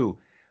 42,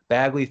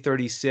 Bagley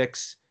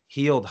 36,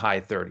 Hield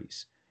high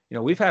 30s.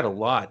 We've had a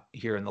lot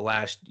here in the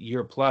last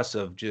year plus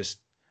of just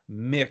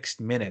mixed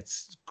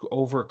minutes,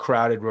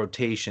 overcrowded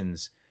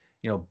rotations,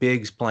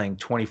 bigs playing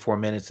 24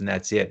 minutes and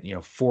that's it,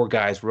 four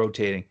guys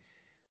rotating.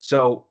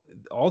 So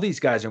all these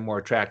guys are more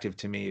attractive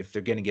to me if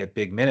they're going to get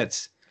big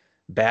minutes.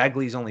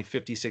 Bagley's only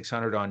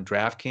 5,600 on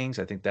DraftKings.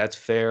 I think that's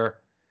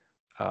fair.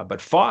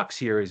 But Fox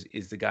here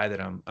is the guy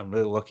that I'm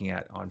really looking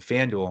at on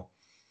FanDuel,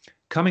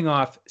 coming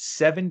off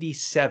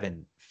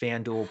 77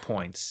 FanDuel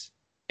points,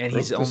 and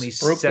he's only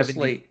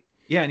 70.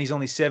 Yeah, and he's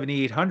only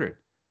 7,800.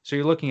 So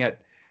you're looking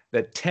at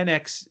the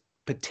 10x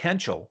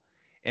potential.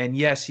 And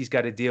yes, he's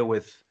got to deal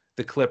with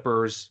the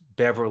Clippers,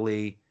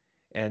 Beverly,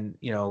 and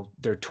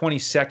they're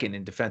 22nd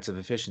in defensive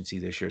efficiency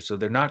this year, so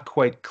they're not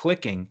quite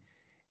clicking.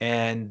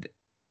 And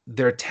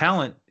their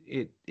talent,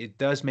 it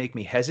does make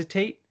me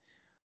hesitate,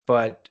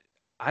 but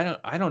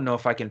I don't know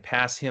if I can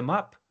pass him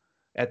up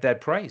at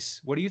that price.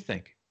 What do you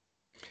think?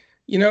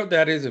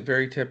 That is a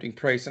very tempting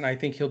price, and I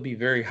think he'll be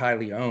very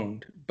highly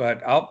owned.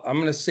 But I'm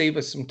going to save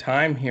us some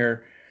time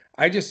here.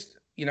 I'm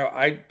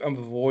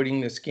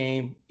avoiding this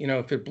game.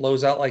 If it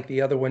blows out like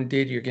the other one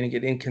did, you're going to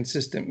get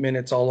inconsistent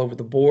minutes all over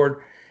the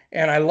board.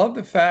 And I love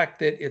the fact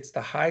that it's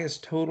the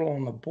highest total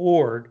on the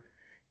board,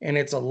 and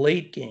it's a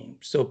late game.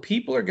 So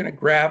people are going to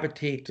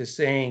gravitate to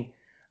saying,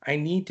 I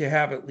need to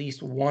have at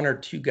least one or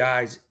two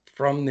guys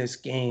from this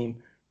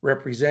game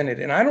represented.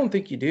 And I don't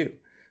think you do.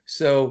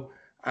 So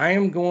I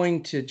am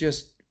going to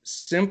just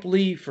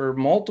simply, for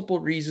multiple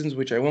reasons,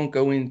 which I won't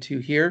go into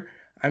here,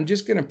 I'm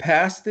just going to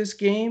pass this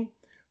game,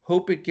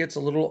 hope it gets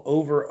a little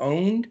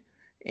over-owned,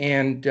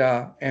 and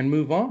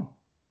move on.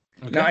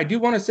 Okay. Now, I do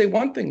want to say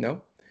one thing,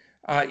 though.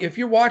 If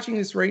you're watching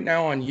this right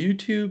now on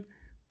YouTube,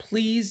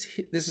 please,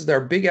 this is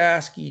our big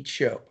ask each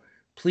show.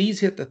 Please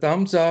hit the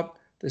thumbs up,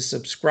 the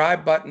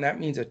subscribe button. That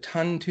means a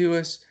ton to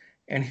us.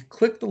 And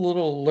click the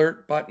little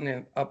alert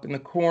button up in the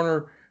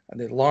corner,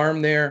 the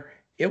alarm there.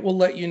 It will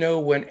let you know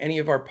when any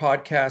of our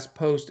podcasts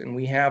post, and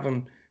we have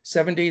them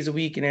 7 days a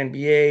week in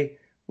NBA.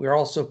 We're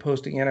also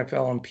posting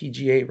NFL and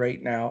PGA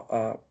right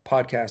now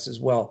podcasts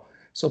as well.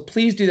 So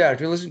please do that. If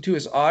you're listening to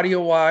us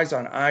audio-wise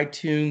on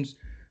iTunes,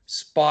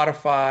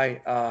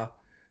 Spotify,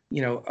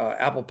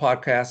 Apple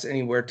Podcasts,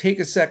 anywhere, take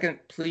a second,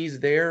 please,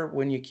 there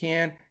when you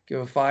can.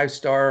 Give a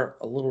 5-star,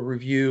 a little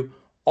review.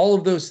 All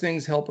of those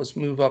things help us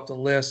move up the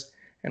list,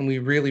 and we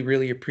really,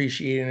 really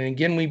appreciate it. And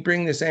again, we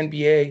bring this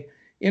NBA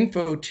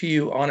info to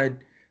you on a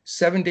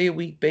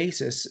 7-day-a-week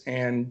basis,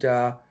 and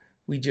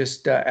we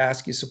just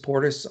ask you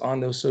support us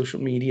on those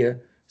social media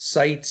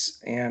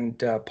sites and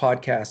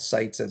podcast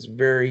sites. That's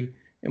very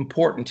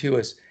important to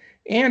us.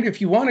 And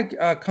if you want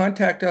to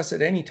contact us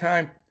at any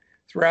time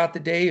throughout the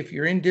day, if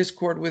you're in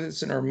Discord with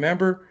us and are a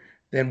member,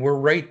 then we're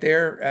right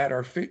there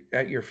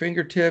at your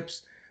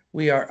fingertips.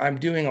 I'm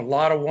doing a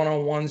lot of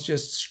one-on-ones,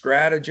 just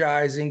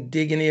strategizing,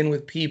 digging in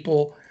with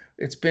people.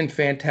 It's been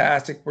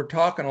fantastic. We're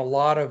talking a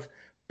lot of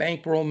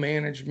bankroll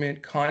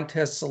management,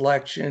 contest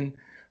selection,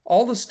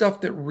 all the stuff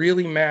that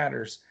really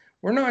matters.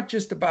 We're not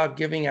just about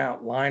giving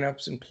out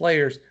lineups and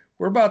players.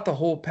 We're about the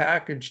whole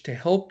package to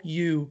help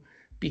you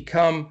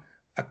become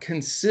a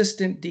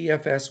consistent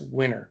DFS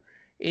winner.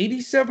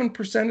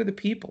 87% of the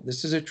people,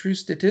 this is a true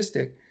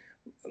statistic,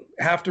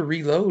 have to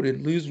reload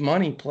and lose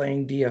money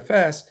playing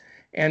DFS.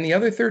 And the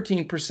other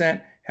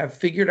 13% have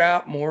figured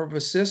out more of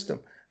a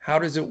system. How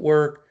does it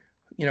work?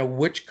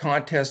 Which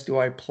contest do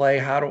I play?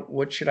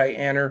 What should I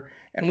enter?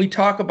 And we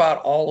talk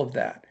about all of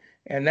that.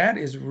 And that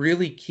is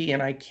really key,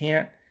 and I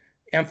can't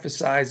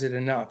emphasize it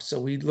enough. So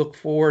we look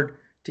forward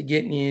to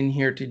getting you in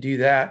here to do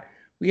that.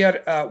 we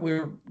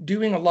were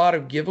doing a lot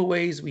of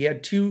giveaways. We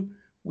had two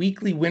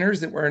weekly winners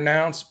that were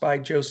announced by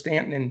Joe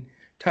Stanton and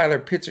Tyler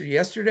Pitzer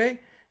yesterday.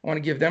 I want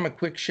to give them a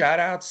quick shout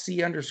out.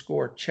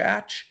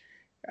 C_Chach,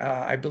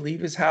 I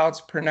believe is how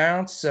it's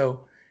pronounced.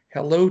 So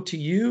hello to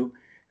you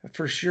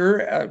for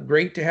sure.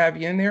 Great to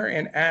have you in there.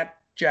 And at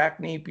Jack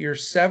Napier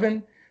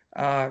 7,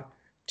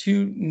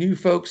 two new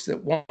folks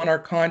that won our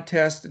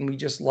contest, and we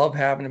just love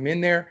having them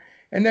in there.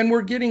 And then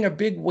we're getting a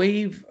big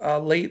wave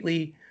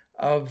lately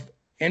of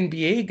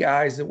NBA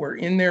guys that were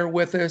in there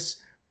with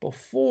us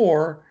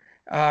before,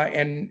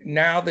 and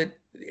now that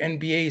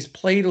NBA's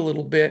played a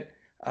little bit,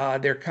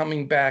 they're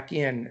coming back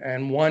in.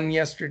 And one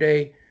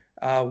yesterday,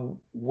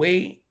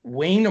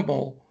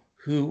 Wayneable,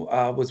 who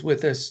was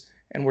with us,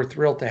 and we're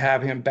thrilled to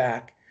have him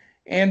back.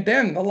 And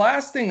then the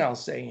last thing I'll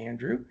say,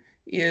 Andrew,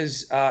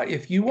 is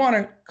if you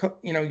want to,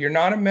 you're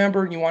not a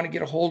member and you want to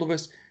get a hold of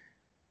us,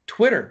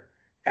 Twitter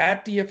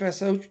at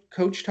DFS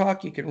Coach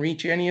Talk. You can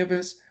reach any of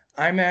us.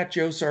 I'm at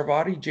Joe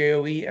Sarvadi,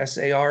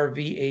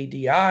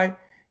 JoeSarvadi.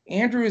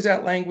 Andrew is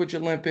at Language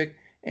Olympic,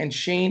 and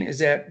Shane is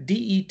at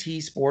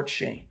DET Sports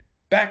Shane.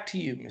 Back to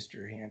you,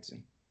 Mr.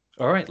 Hansen.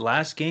 All right,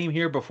 last game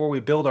here before we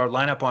build our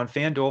lineup on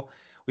FanDuel.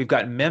 We've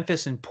got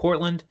Memphis and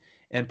Portland,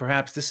 and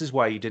perhaps this is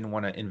why you didn't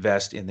want to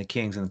invest in the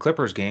Kings and the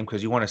Clippers game,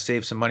 because you want to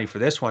save some money for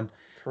this one.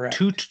 Correct.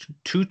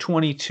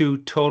 222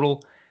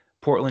 total.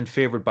 Portland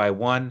favored by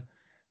 1.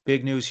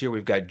 Big news here.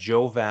 We've got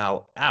Joe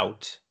Val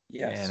out.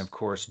 Yes. And of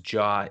course,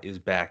 Ja is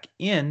back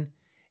in.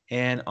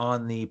 And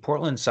on the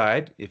Portland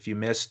side, if you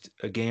missed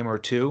a game or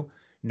two,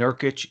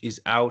 Nurkic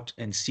is out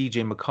and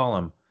CJ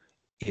McCollum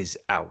is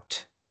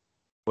out.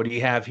 What do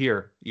you have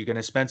here? You're going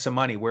to spend some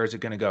money. Where is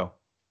it going to go?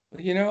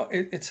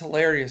 It's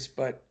hilarious,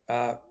 but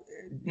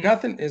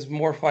nothing is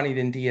more funny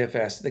than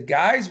DFS. The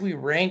guys we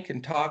rank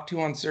and talk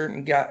to on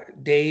certain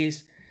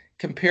days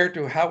compared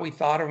to how we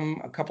thought of them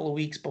a couple of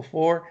weeks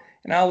before,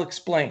 and I'll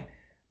explain.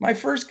 My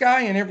first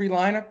guy in every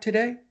lineup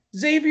today,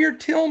 Xavier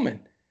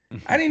Tillman.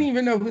 I didn't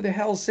even know who the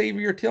hell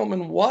Xavier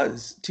Tillman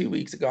was 2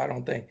 weeks ago, I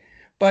don't think.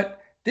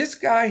 But this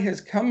guy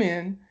has come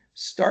in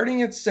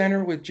starting at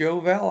center with Joe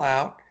Val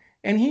out,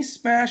 and he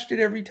smashed it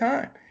every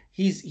time.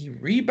 He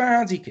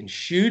rebounds, he can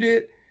shoot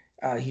it,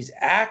 he's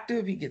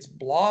active, he gets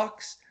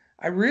blocks.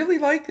 I really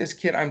like this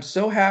kid. I'm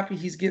so happy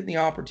he's getting the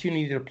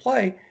opportunity to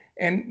play,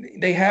 and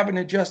they haven't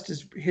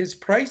adjusted his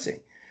pricing.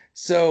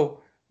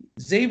 So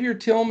Xavier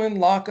Tillman,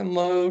 lock and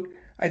load.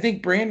 I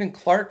think Brandon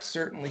Clark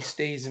certainly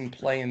stays in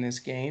play in this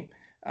game,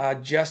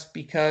 just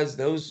because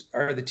those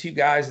are the two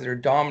guys that are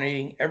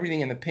dominating everything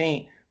in the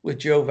paint with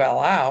Joe Val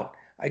out.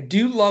 I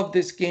do love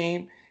this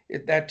game.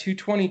 That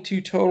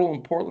 222 total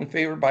in Portland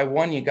favored by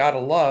 1, you got to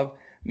love.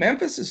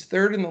 Memphis is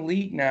third in the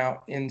league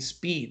now in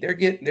speed. They're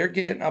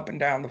getting up and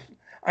down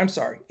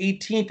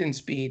 18th in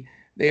speed.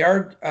 They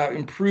are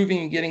improving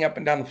and getting up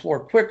and down the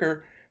floor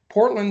quicker.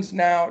 Portland's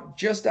now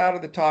just out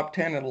of the top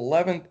 10 at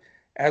 11th.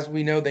 As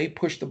we know, they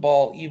push the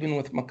ball even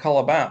with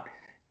McCullough out.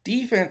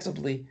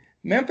 Defensively,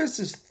 Memphis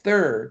is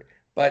third,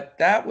 but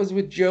that was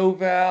with Joe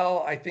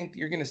Val. I think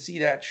you're going to see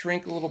that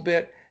shrink a little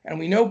bit. And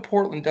we know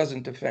Portland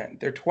doesn't defend.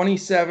 They're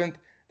 27th.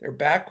 Their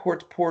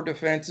backcourt's poor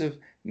defensive.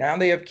 Now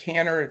they have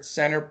Canner at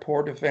center,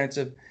 poor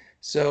defensive.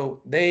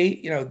 So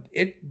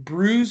it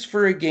brews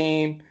for a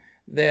game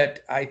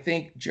that I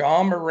think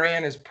Ja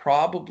Morant is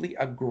probably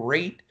a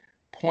great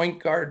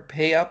point guard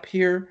pay up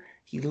here.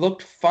 He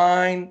looked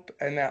fine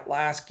in that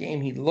last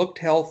game. He looked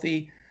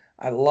healthy.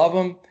 I love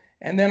him.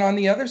 And then on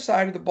the other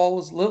side of the ball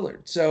is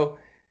Lillard. So,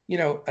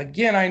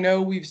 again, I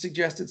know we've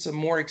suggested some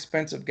more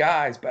expensive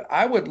guys, but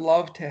I would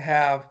love to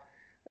have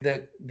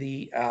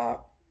the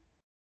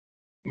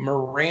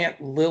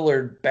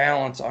Morant-Lillard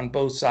balance on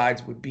both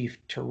sides would be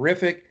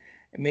terrific.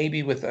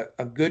 Maybe with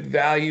a good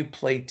value,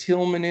 play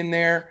Tillman in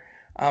there.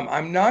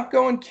 I'm not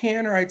going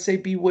Canner. I'd say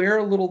beware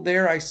a little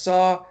there. I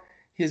saw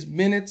his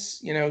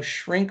minutes,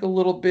 shrink a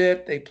little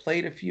bit. They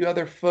played a few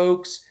other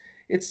folks.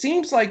 It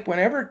seems like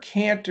whenever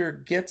Cantor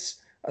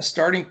gets a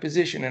starting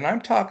position, and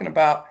I'm talking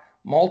about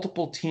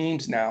multiple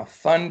teams now,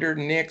 Thunder,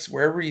 Knicks,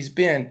 wherever he's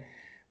been,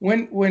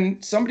 when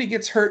somebody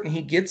gets hurt and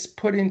he gets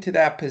put into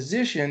that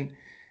position,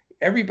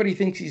 everybody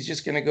thinks he's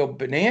just going to go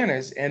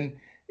bananas. And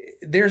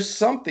there's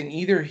something,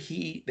 either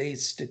they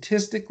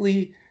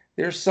statistically,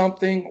 there's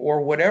something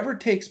or whatever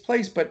takes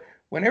place. But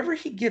whenever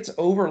he gets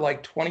over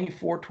like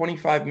 24,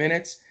 25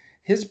 minutes,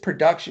 his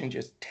production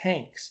just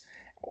tanks.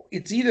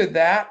 It's either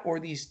that or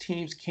these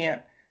teams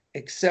can't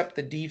accept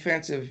the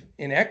defensive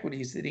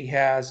inequities that he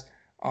has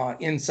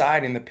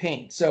inside in the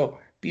paint. So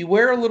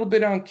beware a little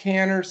bit on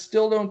Canner.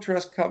 Still don't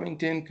trust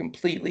Covington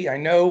completely. I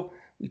know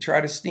we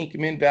try to sneak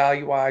him in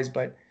value-wise,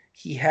 but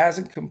he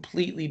hasn't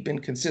completely been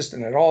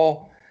consistent at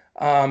all.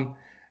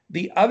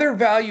 The other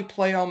value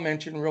play I'll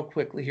mention real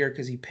quickly here,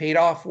 because he paid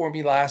off for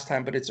me last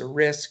time, but it's a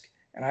risk.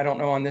 And I don't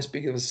know on this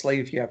big of a slate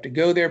if you have to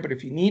go there. But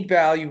if you need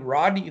value,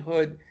 Rodney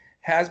Hood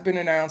has been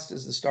announced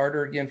as the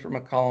starter again for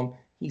McCollum.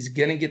 He's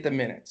going to get the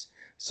minutes.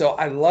 So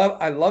I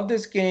love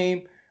this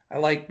game. I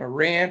like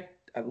Morant.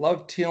 I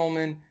love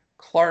Tillman.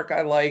 Clark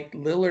I like.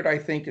 Lillard I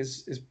think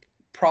is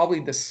probably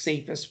the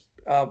safest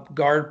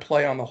guard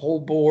play on the whole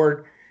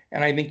board.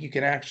 And I think you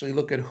can actually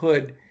look at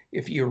Hood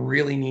if you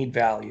really need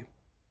value.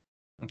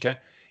 Okay.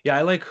 Yeah,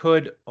 I like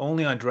Hood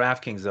only on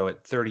DraftKings though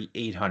at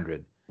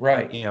 3,800.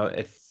 Right.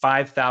 At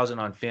 5,000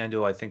 on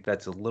FanDuel, I think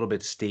that's a little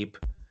bit steep.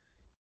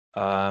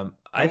 I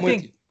I'm with you.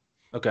 think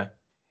okay.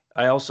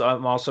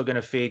 I'm also going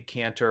to fade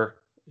Cantor.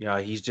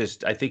 I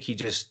think he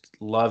just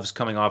loves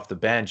coming off the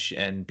bench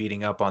and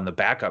beating up on the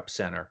backup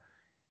center.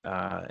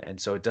 And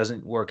so it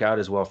doesn't work out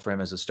as well for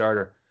him as a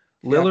starter.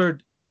 Yeah.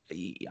 Lillard,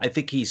 I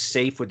think he's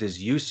safe with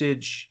his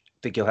usage. I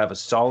think he'll have a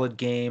solid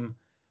game,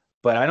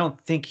 but I don't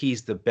think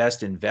he's the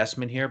best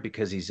investment here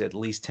because he's at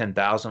least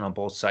 10,000 on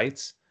both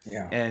sites.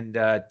 Yeah. And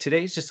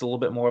today's just a little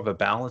bit more of a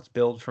balanced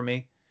build for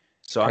me.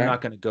 So I'm Okay.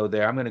 not going to go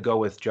there. I'm going to go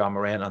with Ja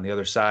Morant on the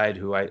other side,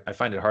 who I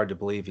find it hard to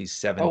believe he's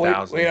Oh, wait,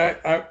 7,000. wait,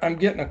 I'm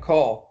getting a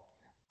call.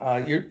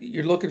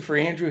 You're looking for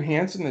Andrew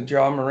Hansen, the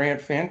Ja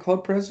Morant fan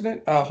club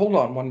president? Hold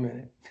on 1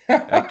 minute.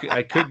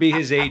 I could be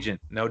his agent,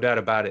 no doubt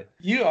about it.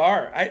 You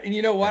are. And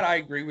you know Yeah. what? I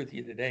agree with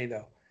you today,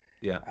 though.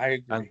 Yeah.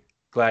 I I'm agree.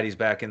 glad he's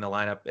back in the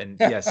lineup. And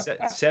yes,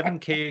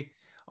 7K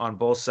on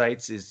both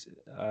sites is,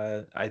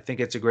 I think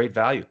it's a great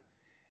value.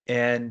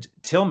 And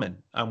Tillman,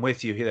 I'm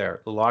with you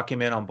there. Lock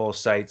him in on both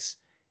sites.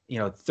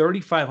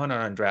 3,500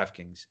 on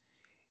DraftKings.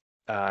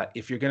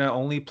 If you're going to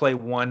only play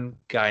one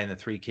guy in the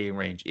 3K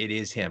range, it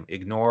is him.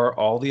 Ignore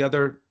all the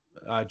other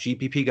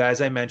GPP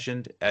guys I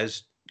mentioned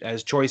as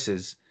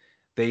choices.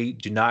 They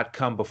do not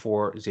come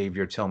before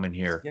Xavier Tillman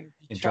here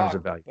in terms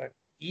of value. But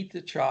eat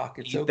the chalk.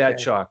 It's Eat okay. that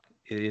chalk.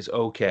 It is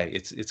okay.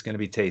 It's going to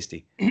be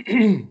tasty.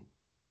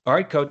 All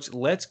right, Coach.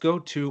 Let's go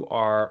to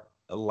our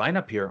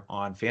lineup here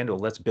on FanDuel.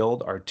 Let's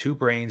build our two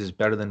brains is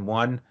better than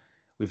one.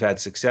 We've had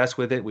success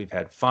with it. We've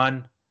had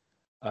fun.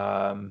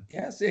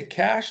 Yes, it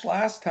cashed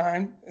last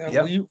time.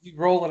 Yep. We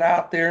roll it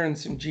out there in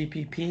some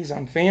GPPs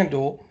on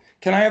FanDuel.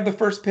 Can I have the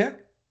first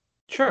pick?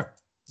 Sure.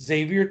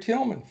 Xavier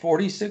Tillman,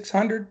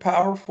 4,600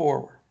 power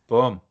forward.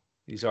 Boom.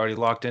 He's already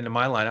locked into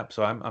my lineup,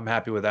 so I'm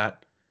happy with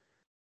that.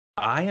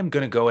 I am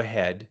going to go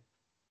ahead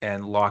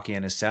and lock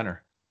in a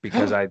center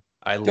because I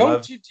love.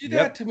 Don't you do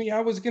that to me? I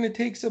was going to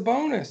take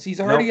Sabonis.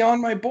 He's already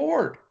on my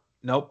board.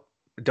 Nope.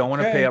 Don't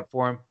want to pay up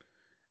for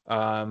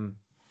him.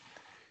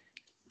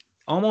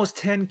 Almost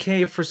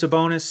 10K for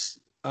Sabonis.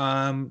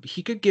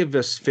 He could give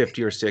us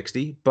 50 or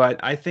 60, but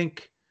I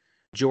think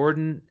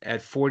Jordan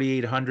at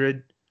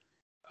 4,800.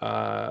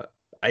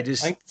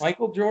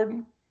 Michael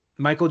Jordan?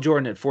 Michael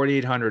Jordan at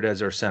 4,800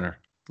 as our center.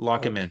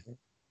 Lock him in.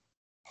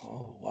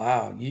 Oh,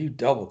 wow. You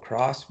double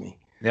crossed me.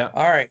 Yeah.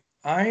 All right.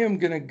 I'm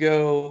going to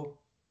go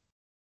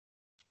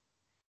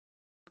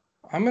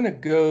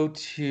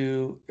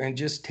to, and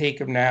just take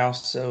him now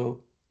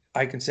so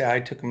I can say I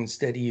took him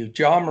instead of you.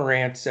 Ja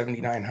Morant,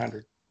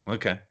 7,900.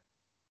 Okay.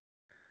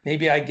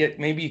 Maybe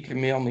you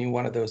can mail me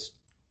one of those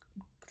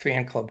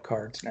fan club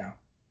cards now.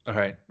 All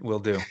right. Will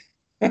do.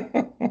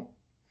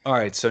 All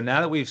right. So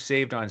now that we've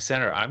saved on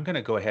center, I'm going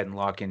to go ahead and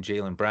lock in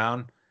Jaylen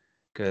Brown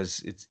because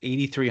it's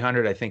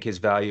 8,300. I think his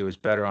value is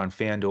better on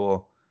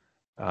FanDuel.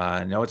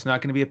 No, it's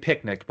not going to be a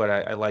picnic, but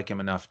I like him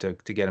enough to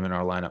get him in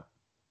our lineup.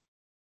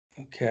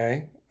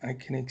 Okay. I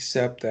can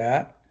accept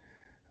that.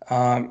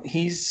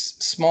 He's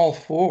small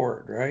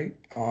forward, right?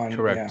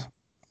 Correct.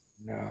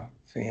 Yeah,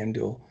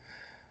 FanDuel.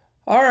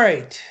 All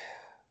right.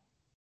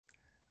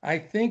 I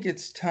think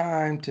it's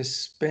time to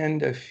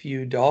spend a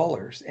few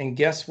dollars. And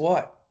guess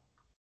what?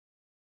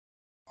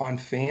 On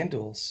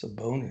FanDuel,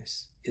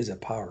 Sabonis is a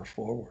power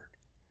forward.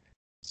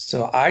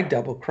 So I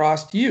double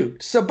crossed you.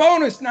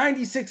 Sabonis,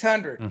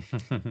 9,600.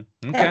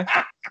 Okay.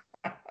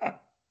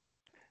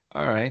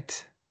 All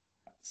right.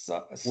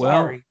 Sorry.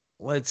 Well,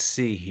 let's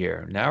see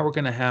here. Now we're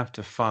going to have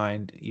to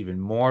find even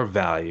more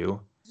value.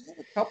 There's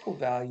a couple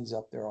values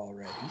up there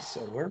already.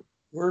 So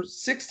we're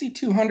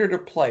 6,200 a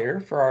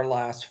player for our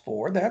last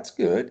four. That's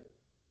good.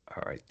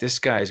 All right. This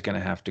guy's going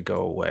to have to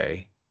go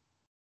away.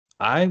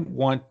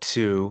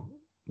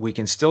 We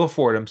can still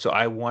afford him, so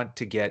I want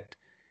to get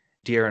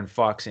De'Aaron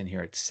Fox in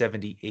here at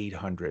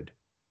 7,800.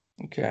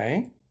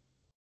 Okay.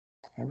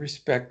 I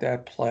respect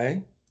that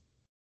play.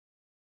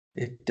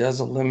 It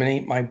does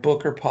eliminate my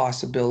Booker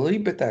possibility,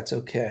 but that's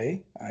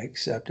okay. I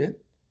accept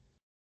it.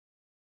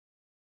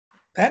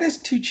 That is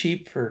too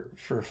cheap for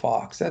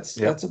Fox. That's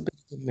a bit of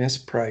a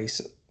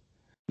misprice,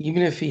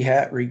 even if he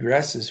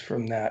regresses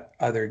from that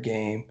other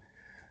game.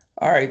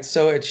 All right,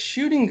 so at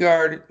shooting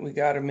guard, we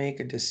got to make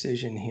a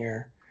decision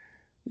here.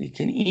 We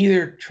can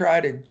either try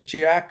to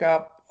jack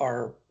up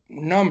our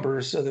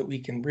numbers so that we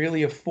can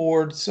really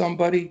afford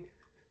somebody.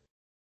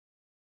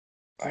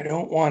 I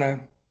don't want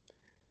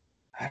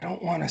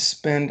to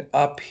spend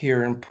up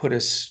here and put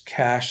a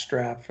cash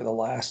strap for the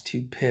last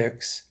two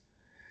picks.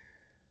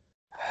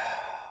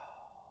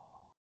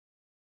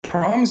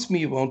 Promise me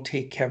you won't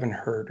take Kevin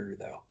Huerter,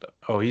 though.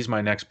 Oh, he's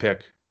my next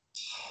pick.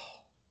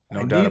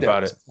 No I doubt knew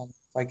about that it. If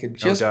I could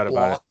just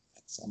block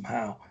it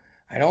somehow.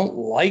 I don't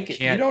like it.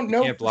 You don't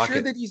know for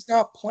sure that he's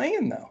not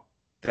playing, though.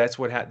 That's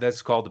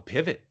that's called a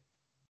pivot.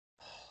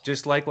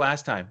 Just like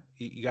last time.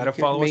 You got to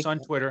follow us on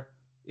Twitter.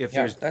 If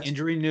there's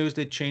injury news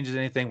that changes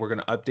anything, we're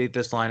going to update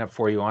this lineup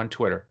for you on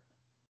Twitter.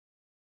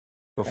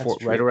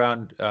 That's right true.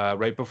 around,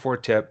 right before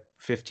tip,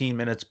 15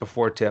 minutes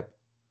before tip.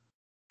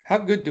 How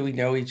good do we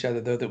know each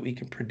other, though, that we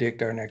can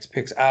predict our next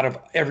picks out of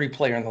every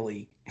player in the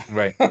league?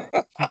 Right.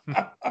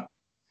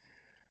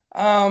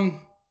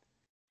 um,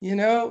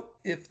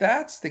 if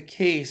that's the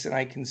case, and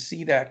I can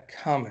see that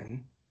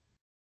coming,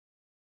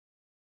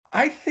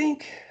 I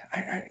think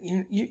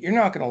you're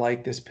not going to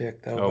like this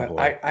pick, though, Oh but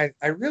boy.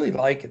 I really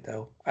like it,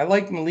 though. I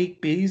like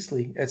Malik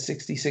Beasley at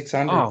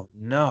 6,600. Oh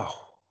no.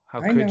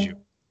 How I could you? know.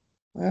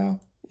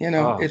 Well,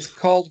 Oh, it's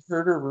called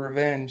Herder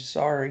Revenge.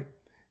 Sorry.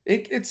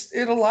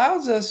 It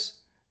allows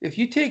us, if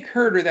you take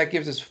Herder, that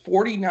gives us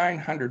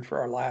 4,900 for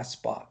our last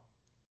spot.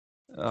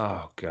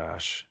 oh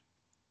gosh.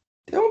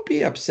 Don't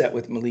be upset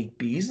with Malik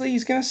Beasley.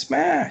 He's going to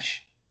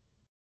smash.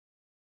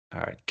 All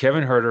right.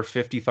 Kevin Herter,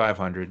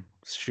 5,500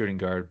 shooting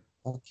guard.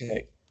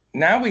 Okay.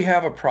 Now we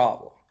have a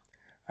problem.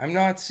 I'm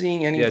not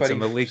seeing Yeah, it's a anybody.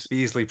 Malik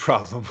Beasley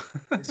problem.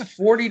 It's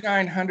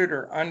 4,900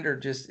 or under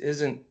just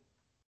isn't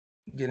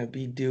going to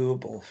be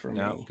doable for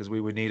No, me. because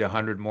we would need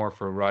 100 more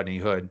for Rodney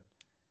Hood.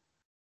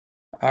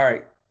 All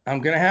right. I'm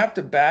going to have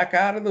to back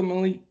out of the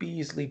Malik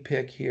Beasley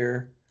pick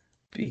here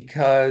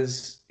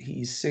because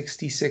he's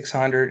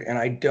 6,600 and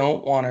I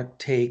don't want to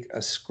take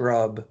a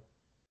scrub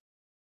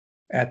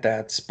at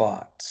that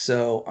spot.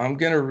 So I'm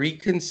going to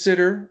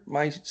reconsider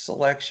my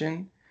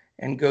selection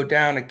and go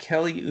down to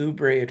Kelly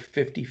Oubre at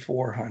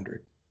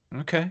 5,400.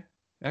 Okay.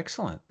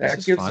 Excellent. This That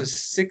is gives us fun.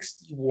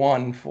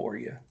 61 for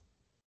you.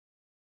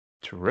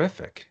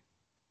 Terrific.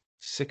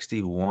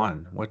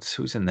 61.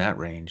 Who's in that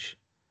range?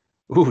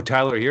 Ooh,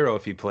 Tyler Hero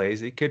if he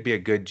plays. It could be a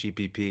good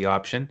GPP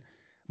option.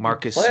 He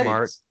Marcus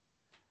Smart,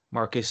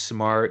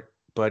 plays.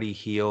 Buddy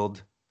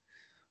Healed.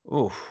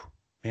 Ooh,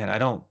 man, I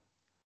don't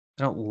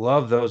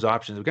love those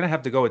options. We're gonna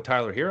have to go with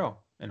Tyler Hero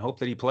and hope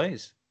that he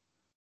plays.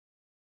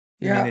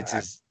 I mean, it's Yeah,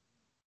 his.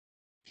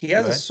 he Go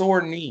has a ahead.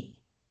 sore knee.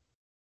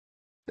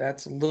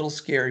 That's a little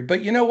scary.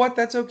 But you know what?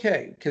 That's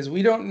okay because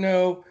we don't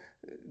know.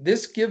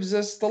 This gives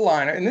us the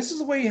lineup, and this is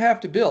the way you have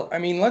to build. I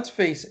mean, let's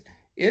face it,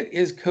 it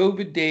is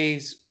COVID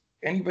days.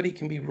 Anybody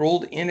can be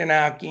rolled in and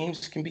out,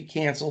 games can be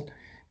canceled.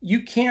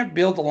 You can't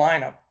build a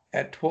lineup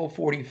at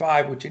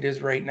 12:45, which it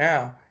is right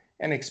now,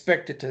 and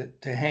expect it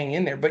to hang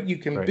in there. But you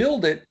can Right.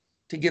 build it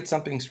to get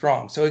something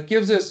strong. So it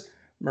gives us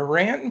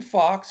Morant and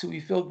Fox, who we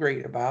feel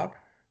great about,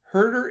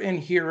 Herder and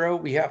Hero.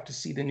 We have to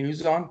see the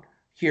news on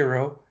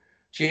Hero.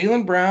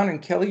 Jaylen Brown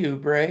and Kelly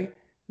Oubre,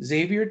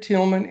 Xavier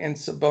Tillman and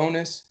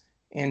Sabonis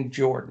and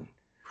Jordan.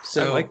 I like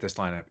So this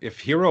lineup. If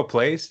Hero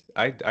plays,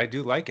 I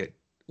do like it.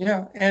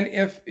 yeah, and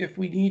if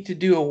we need to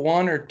do a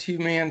one or two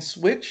man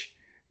switch,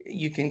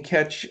 you can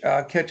catch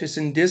us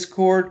in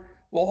Discord.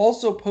 We'll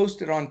also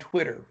post it on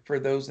Twitter for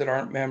those that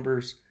aren't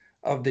members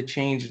of the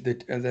change.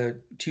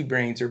 The two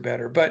brains are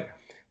better, but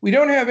we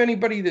don't have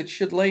anybody that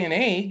should lay an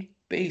egg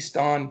based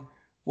on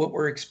what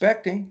we're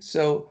expecting.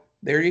 So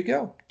there you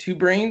go. Two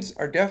brains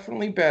are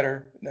definitely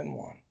better than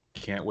one.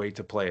 Can't wait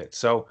to play it.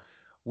 So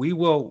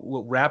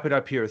we'll wrap it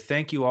up here.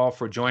 Thank you all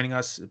for joining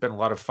us. It's been a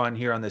lot of fun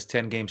here on this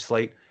 10 game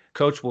slate.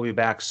 Coach will be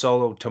back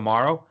solo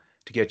tomorrow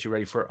to get you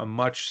ready for a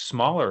much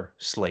smaller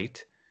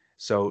slate.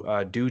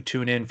 So do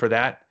tune in for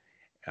that.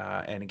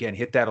 And again,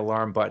 hit that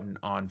alarm button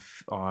on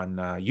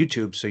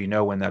YouTube so you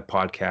know when that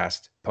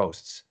podcast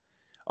posts.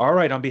 All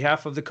right, on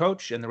behalf of the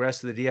coach and the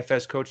rest of the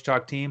DFS Coach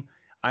Talk team,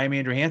 I'm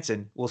Andrew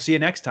Hanson. We'll see you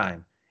next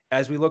time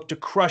as we look to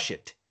crush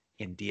it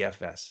in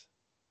DFS.